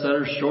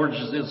cetera,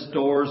 shortages in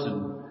stores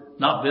and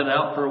not been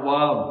out for a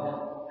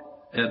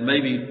while. And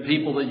maybe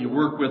people that you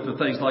work with and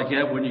things like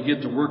that when you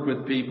get to work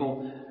with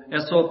people.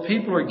 And so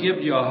people are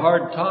giving you a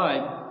hard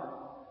time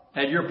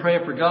and you're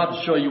praying for God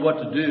to show you what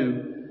to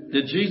do.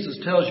 That Jesus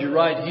tells you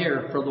right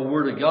here from the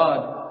Word of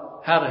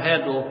God how to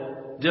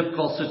handle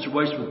difficult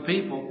situations with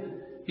people.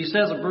 He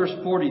says in verse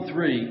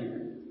 43,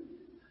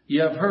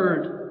 "You have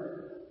heard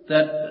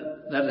that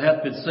it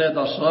hath been said,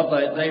 Thou shalt love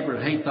thy neighbor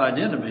and hate thine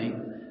enemy.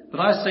 But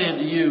I say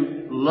unto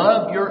you,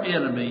 love your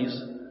enemies,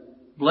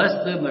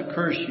 bless them that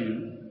curse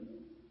you,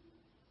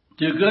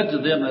 do good to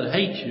them that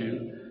hate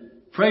you,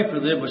 pray for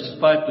them which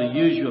spitefully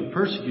use you and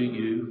persecute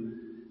you,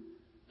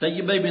 that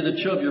you may be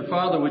the children of your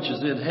Father which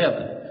is in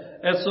heaven."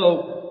 And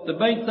so the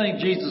main thing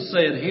Jesus is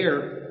saying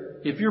here,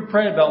 if you're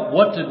praying about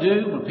what to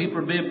do when people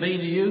are being mean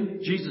to you,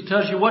 Jesus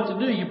tells you what to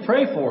do. You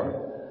pray for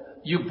them.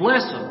 You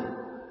bless them.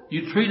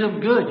 You treat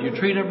them good. You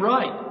treat them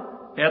right.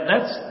 And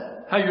that's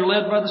how you're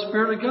led by the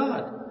Spirit of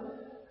God.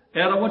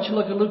 And I want you to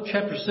look at Luke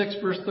chapter 6,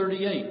 verse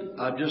 38.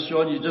 I'm just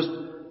showing you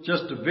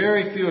just a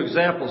very few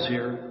examples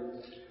here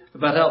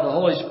about how the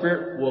Holy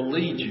Spirit will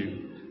lead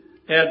you.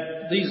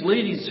 And these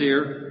leadings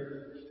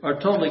here are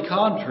totally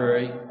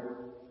contrary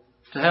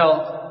to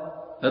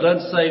how an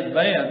unsaved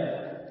man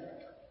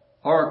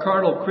or a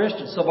carnal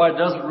Christian, somebody who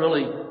doesn't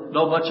really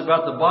know much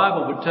about the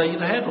Bible, would tell you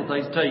to handle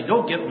things. Tell you,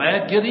 don't get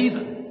mad, get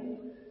even.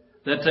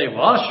 They'd tell you,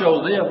 well, I'll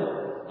show them.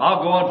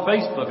 I'll go on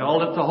Facebook and I'll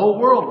let the whole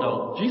world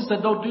know. Jesus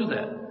said, don't do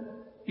that.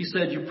 He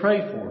said, you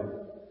pray for them.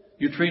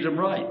 You treat them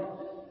right.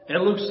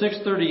 And Luke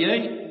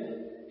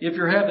 6:38, if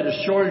you're having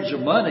a shortage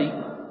of money,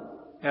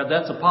 and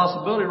that's a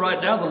possibility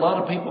right now, that a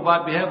lot of people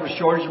might be having a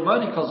shortage of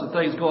money because of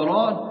things going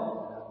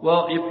on.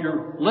 Well, if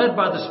you're led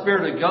by the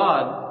Spirit of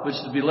God, which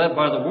is to be led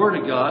by the Word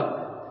of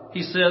God,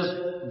 He says,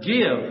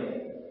 give,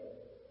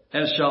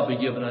 and it shall be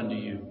given unto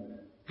you.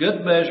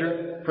 Good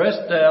measure,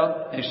 pressed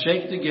down, and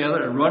shaken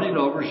together, and running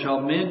over, shall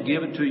men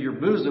give into your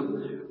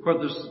bosom. For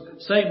the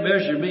same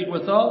measure you meet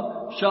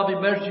withal, shall be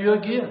measured to you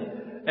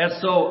again. And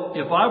so,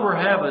 if I were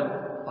having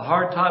a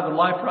hard time in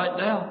life right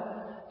now,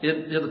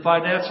 in the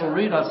financial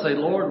arena, I'd say,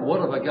 Lord,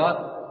 what have I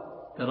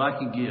got that I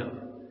can give?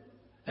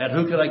 And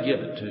who can I give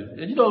it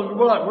to? And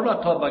we're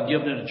not talking about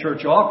giving it to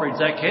church offerings.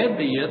 That can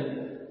be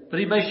it. But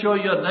He may show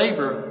you a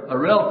neighbor, a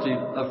relative,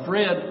 a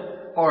friend,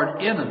 or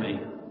an enemy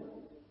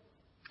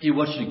He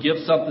wants you to give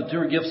something to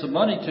or give some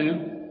money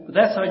to. But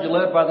that's how you're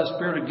led by the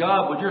Spirit of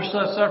God. When you're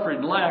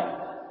suffering lack,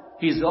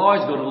 He's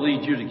always going to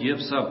lead you to give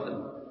something.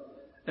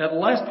 And the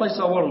last place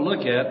I want to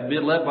look at,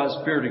 being led by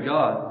the Spirit of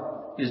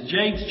God, is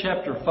James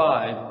chapter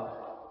 5,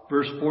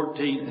 verse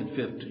 14 and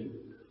 15.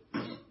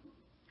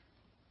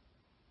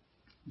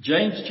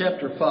 James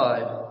chapter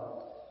 5,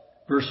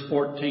 verse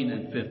 14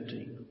 and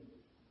 15.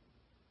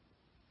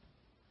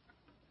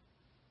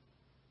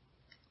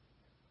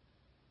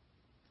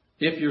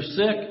 If you're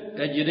sick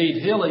and you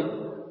need healing,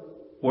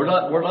 we're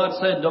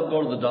not saying don't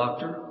go to the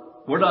doctor.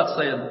 We're not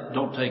saying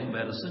don't take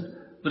medicine.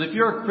 But if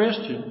you're a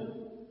Christian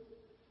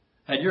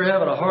and you're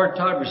having a hard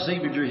time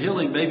receiving your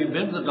healing, maybe you've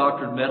been to the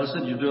doctor and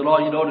medicine, you're doing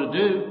all you know to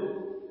do.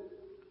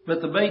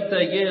 But the main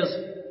thing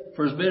is,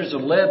 for as many as are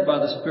led by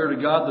the Spirit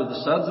of God, they're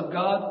the sons of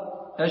God.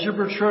 As you're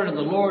maturing in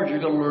the Lord, you're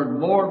going to learn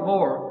more and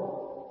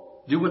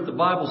more. Do what the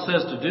Bible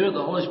says to do.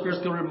 The Holy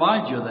Spirit's going to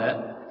remind you of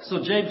that.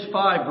 So James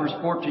 5, verse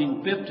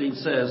 14, 15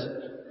 says,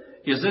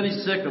 is any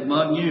sick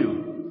among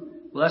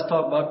you? Well, that's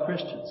talking about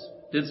Christians.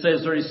 It didn't say,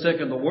 is there any sick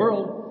in the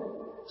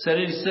world? It said,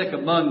 any sick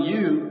among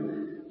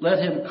you, let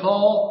him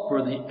call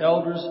for the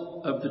elders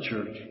of the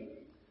church.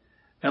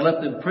 And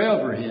let them pray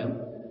over him,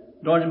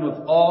 anoint him with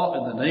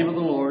oil in the name of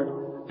the Lord,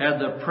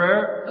 and the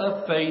prayer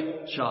of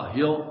faith shall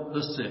heal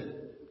the sick.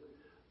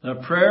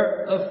 The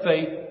prayer of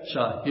faith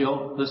shall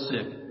heal the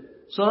sick.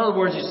 So in other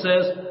words, he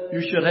says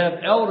you should have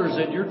elders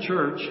in your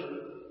church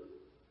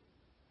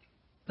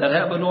that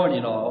have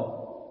anointing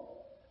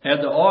oil, and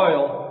the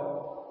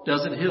oil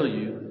doesn't heal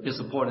you. It's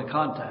a point of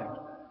contact.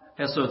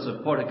 And so it's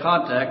a point of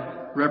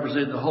contact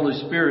representing the Holy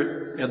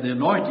Spirit, and the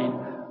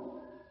anointing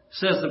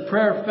says the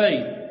prayer of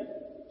faith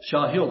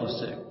shall heal the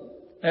sick.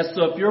 And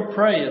so if you're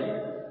praying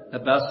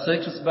about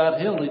sickness, about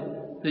healing,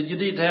 then you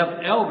need to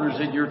have elders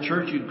in your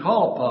church you can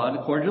call upon,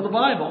 according to the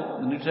Bible,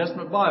 the New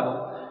Testament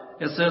Bible.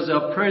 It says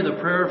they'll pray the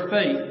prayer of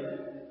faith,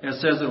 and it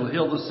says it'll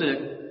heal the sick,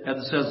 and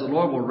it says the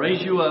Lord will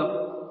raise you up.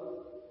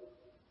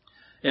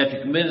 And if you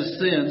committed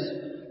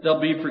sins,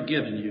 they'll be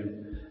forgiven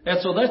you. And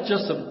so that's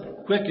just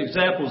some quick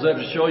examples that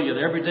will show you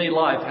in everyday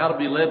life how to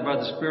be led by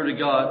the Spirit of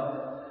God.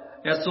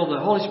 And so the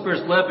Holy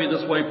Spirit's led me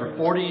this way for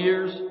 40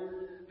 years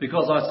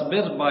because I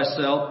submitted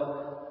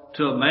myself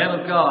to a man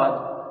of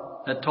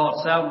God that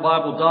taught sound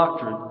Bible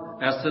doctrine.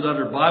 I sit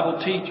under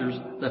Bible teachers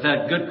that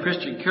had good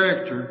Christian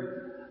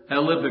character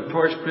and lived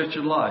victorious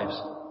Christian lives.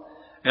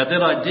 And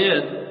then I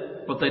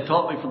did what they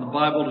taught me from the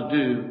Bible to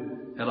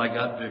do, and I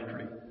got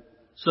victory.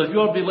 So if you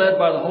want to be led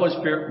by the Holy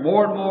Spirit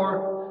more and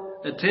more,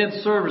 attend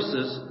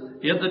services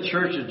in the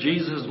church that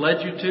Jesus has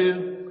led you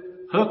to.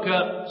 Hook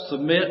up,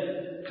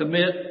 submit,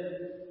 commit,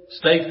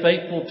 stay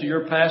faithful to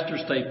your pastor,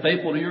 stay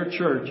faithful to your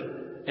church,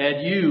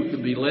 and you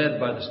can be led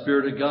by the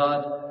Spirit of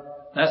God.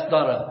 That's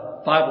not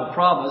a Bible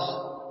promise,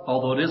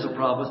 although it is a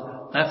promise.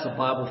 That's a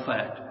Bible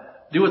fact.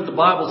 Do what the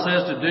Bible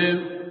says to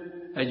do,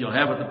 and you'll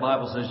have what the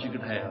Bible says you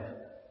can have.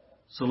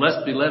 So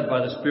let's be led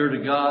by the Spirit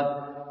of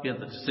God in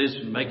the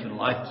decision-making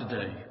life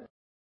today.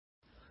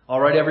 All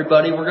right,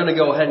 everybody, we're going to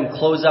go ahead and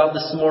close out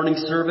this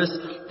morning's service.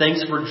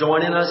 Thanks for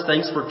joining us.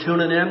 Thanks for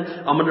tuning in.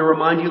 I'm going to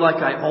remind you,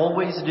 like I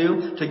always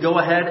do, to go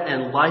ahead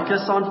and like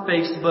us on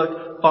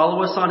Facebook,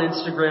 follow us on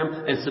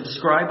Instagram, and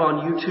subscribe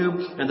on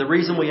YouTube. And the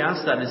reason we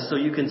ask that is so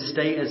you can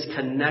stay as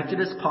connected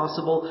as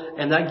possible,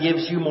 and that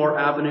gives you more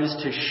avenues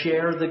to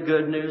share the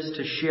good news,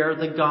 to share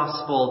the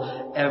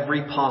gospel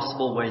every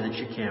possible way that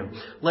you can.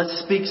 Let's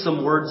speak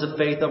some words of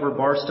faith over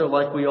Barstow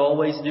like we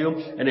always do.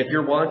 And if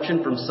you're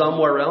watching from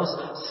somewhere else,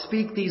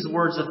 speak these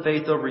words of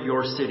faith over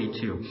your city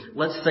too.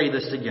 Let's say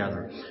this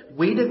together.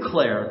 We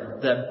declare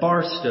that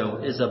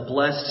Barstow is a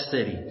blessed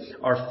city.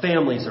 Our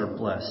families are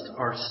blessed.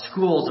 Our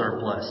schools are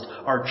blessed.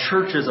 Our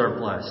churches are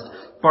blessed.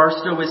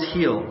 Barstow is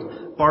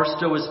healed.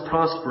 Barstow is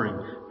prospering.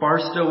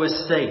 Barstow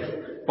is safe.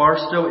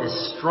 Barstow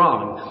is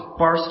strong.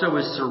 Barstow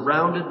is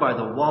surrounded by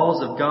the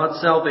walls of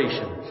God's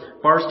salvation.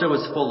 Barstow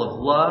is full of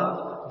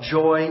love,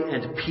 joy,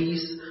 and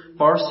peace.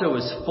 Barstow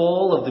is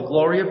full of the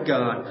glory of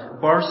God.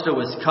 Barstow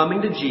is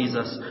coming to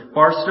Jesus.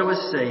 Barstow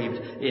is saved.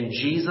 In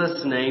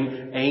Jesus'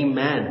 name,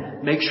 amen.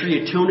 Make sure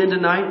you tune in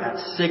tonight at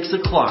 6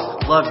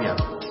 o'clock. Love you.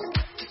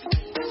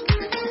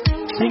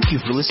 Thank you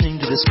for listening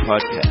to this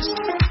podcast.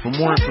 For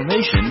more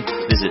information,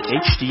 visit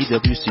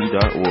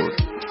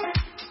hdwc.org.